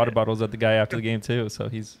water bottles at the guy after the game too. So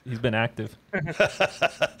he's been active.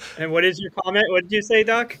 And what is your comment? What did you say,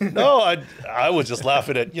 Doc? No, I was just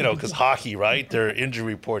laughing at because hockey, right? Their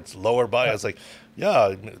injury reports lower body. I was like,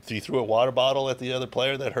 yeah, he threw a water bottle at the other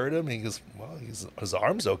player that hurt him. He goes, well, his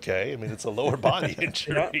arm's okay. I mean, it's a lower body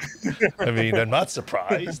injury. I mean, I'm not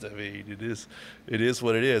surprised. I mean, it is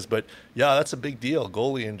what it is. But yeah, that's a big deal.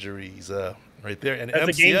 Goalie injuries, right there. And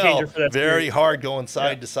that's MCL, very hard going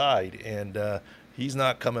side to side, and he's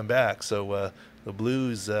not coming back. So the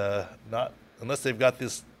Blues, not unless they've got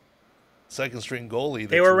this second string goalie.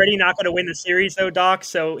 They were already not going to win the series, though, Doc.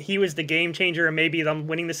 So he was the game changer, and maybe them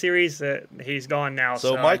winning the series. He's gone now.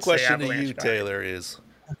 So my question to you, Taylor, is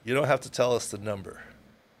you don't have to tell us the number.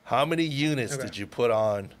 How many units did you put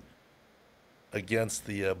on against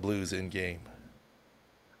the Blues in game?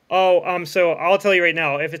 So I'll tell you right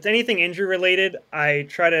now, if it's anything injury related, I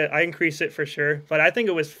increase it for sure. But I think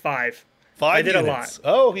it was 5. 5 I did units. a lot.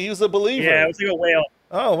 Oh, he was a believer. Yeah, it was like a whale.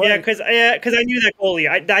 Oh, well. Yeah, because I knew that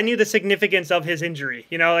goalie. I knew the significance of his injury.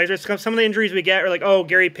 You know, like there's some of the injuries we get are like, oh,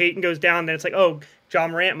 Gary Payton goes down, then it's like, oh,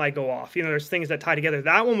 John Morant might go off. You know, there's things that tie together.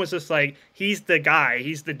 That one was just like, he's the guy,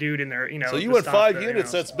 he's the dude in there. You know. So you went 5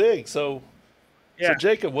 units. That's big. So yeah. So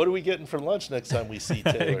Jacob, what are we getting for lunch next time we see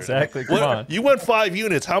Taylor? Exactly. Come on. You went 5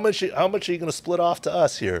 units. How much are you going to split off to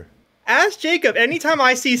us here? Ask Jacob. Anytime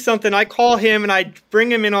I see something, I call him and I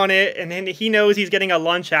bring him in on it, and then he knows he's getting a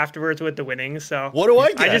lunch afterwards with the winnings. So what do I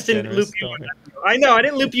get? I just didn't loop you in on that deal. I know I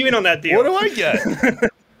didn't loop you in on that deal. What do I get?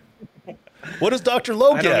 What does Dr.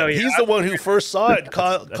 Lowe get? He's the one who first saw it,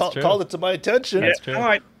 called it to my attention. That's true.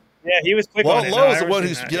 Yeah, he was quick on it. Lowe's the one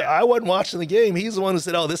I wasn't watching the game. He's the one who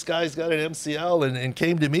said, "Oh, this guy's got an MCL," and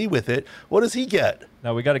came to me with it. What does he get?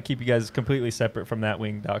 No, we got to keep you guys completely separate from that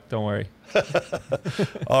wing, Doc. Don't worry.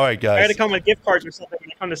 All right, guys. I got to come with gift cards or something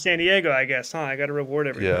when I come to San Diego, I guess, huh? I got to reward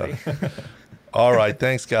everybody. Yeah. All right,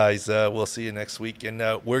 thanks, guys. We'll see you next week. And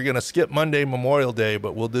we're going to skip Monday, Memorial Day,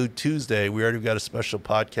 but we'll do Tuesday. We already got a special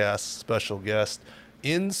podcast, special guest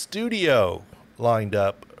in studio lined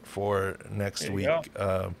up for next week,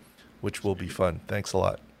 which will be fun. Thanks a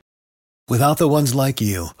lot. Without the ones like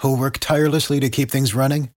you, who work tirelessly to keep things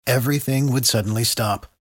running, everything would suddenly stop.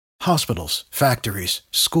 Hospitals, factories,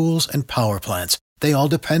 schools, and power plants, they all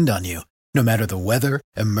depend on you. No matter the weather,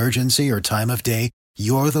 emergency, or time of day,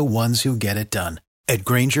 you're the ones who get it done. At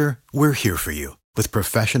Grainger, we're here for you with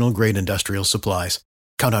professional-grade industrial supplies.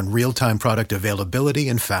 Count on real-time product availability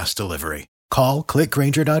and fast delivery. Call, click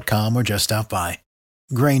Grainger.com, or just stop by.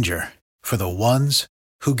 Grainger, for the ones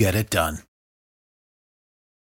who get it done.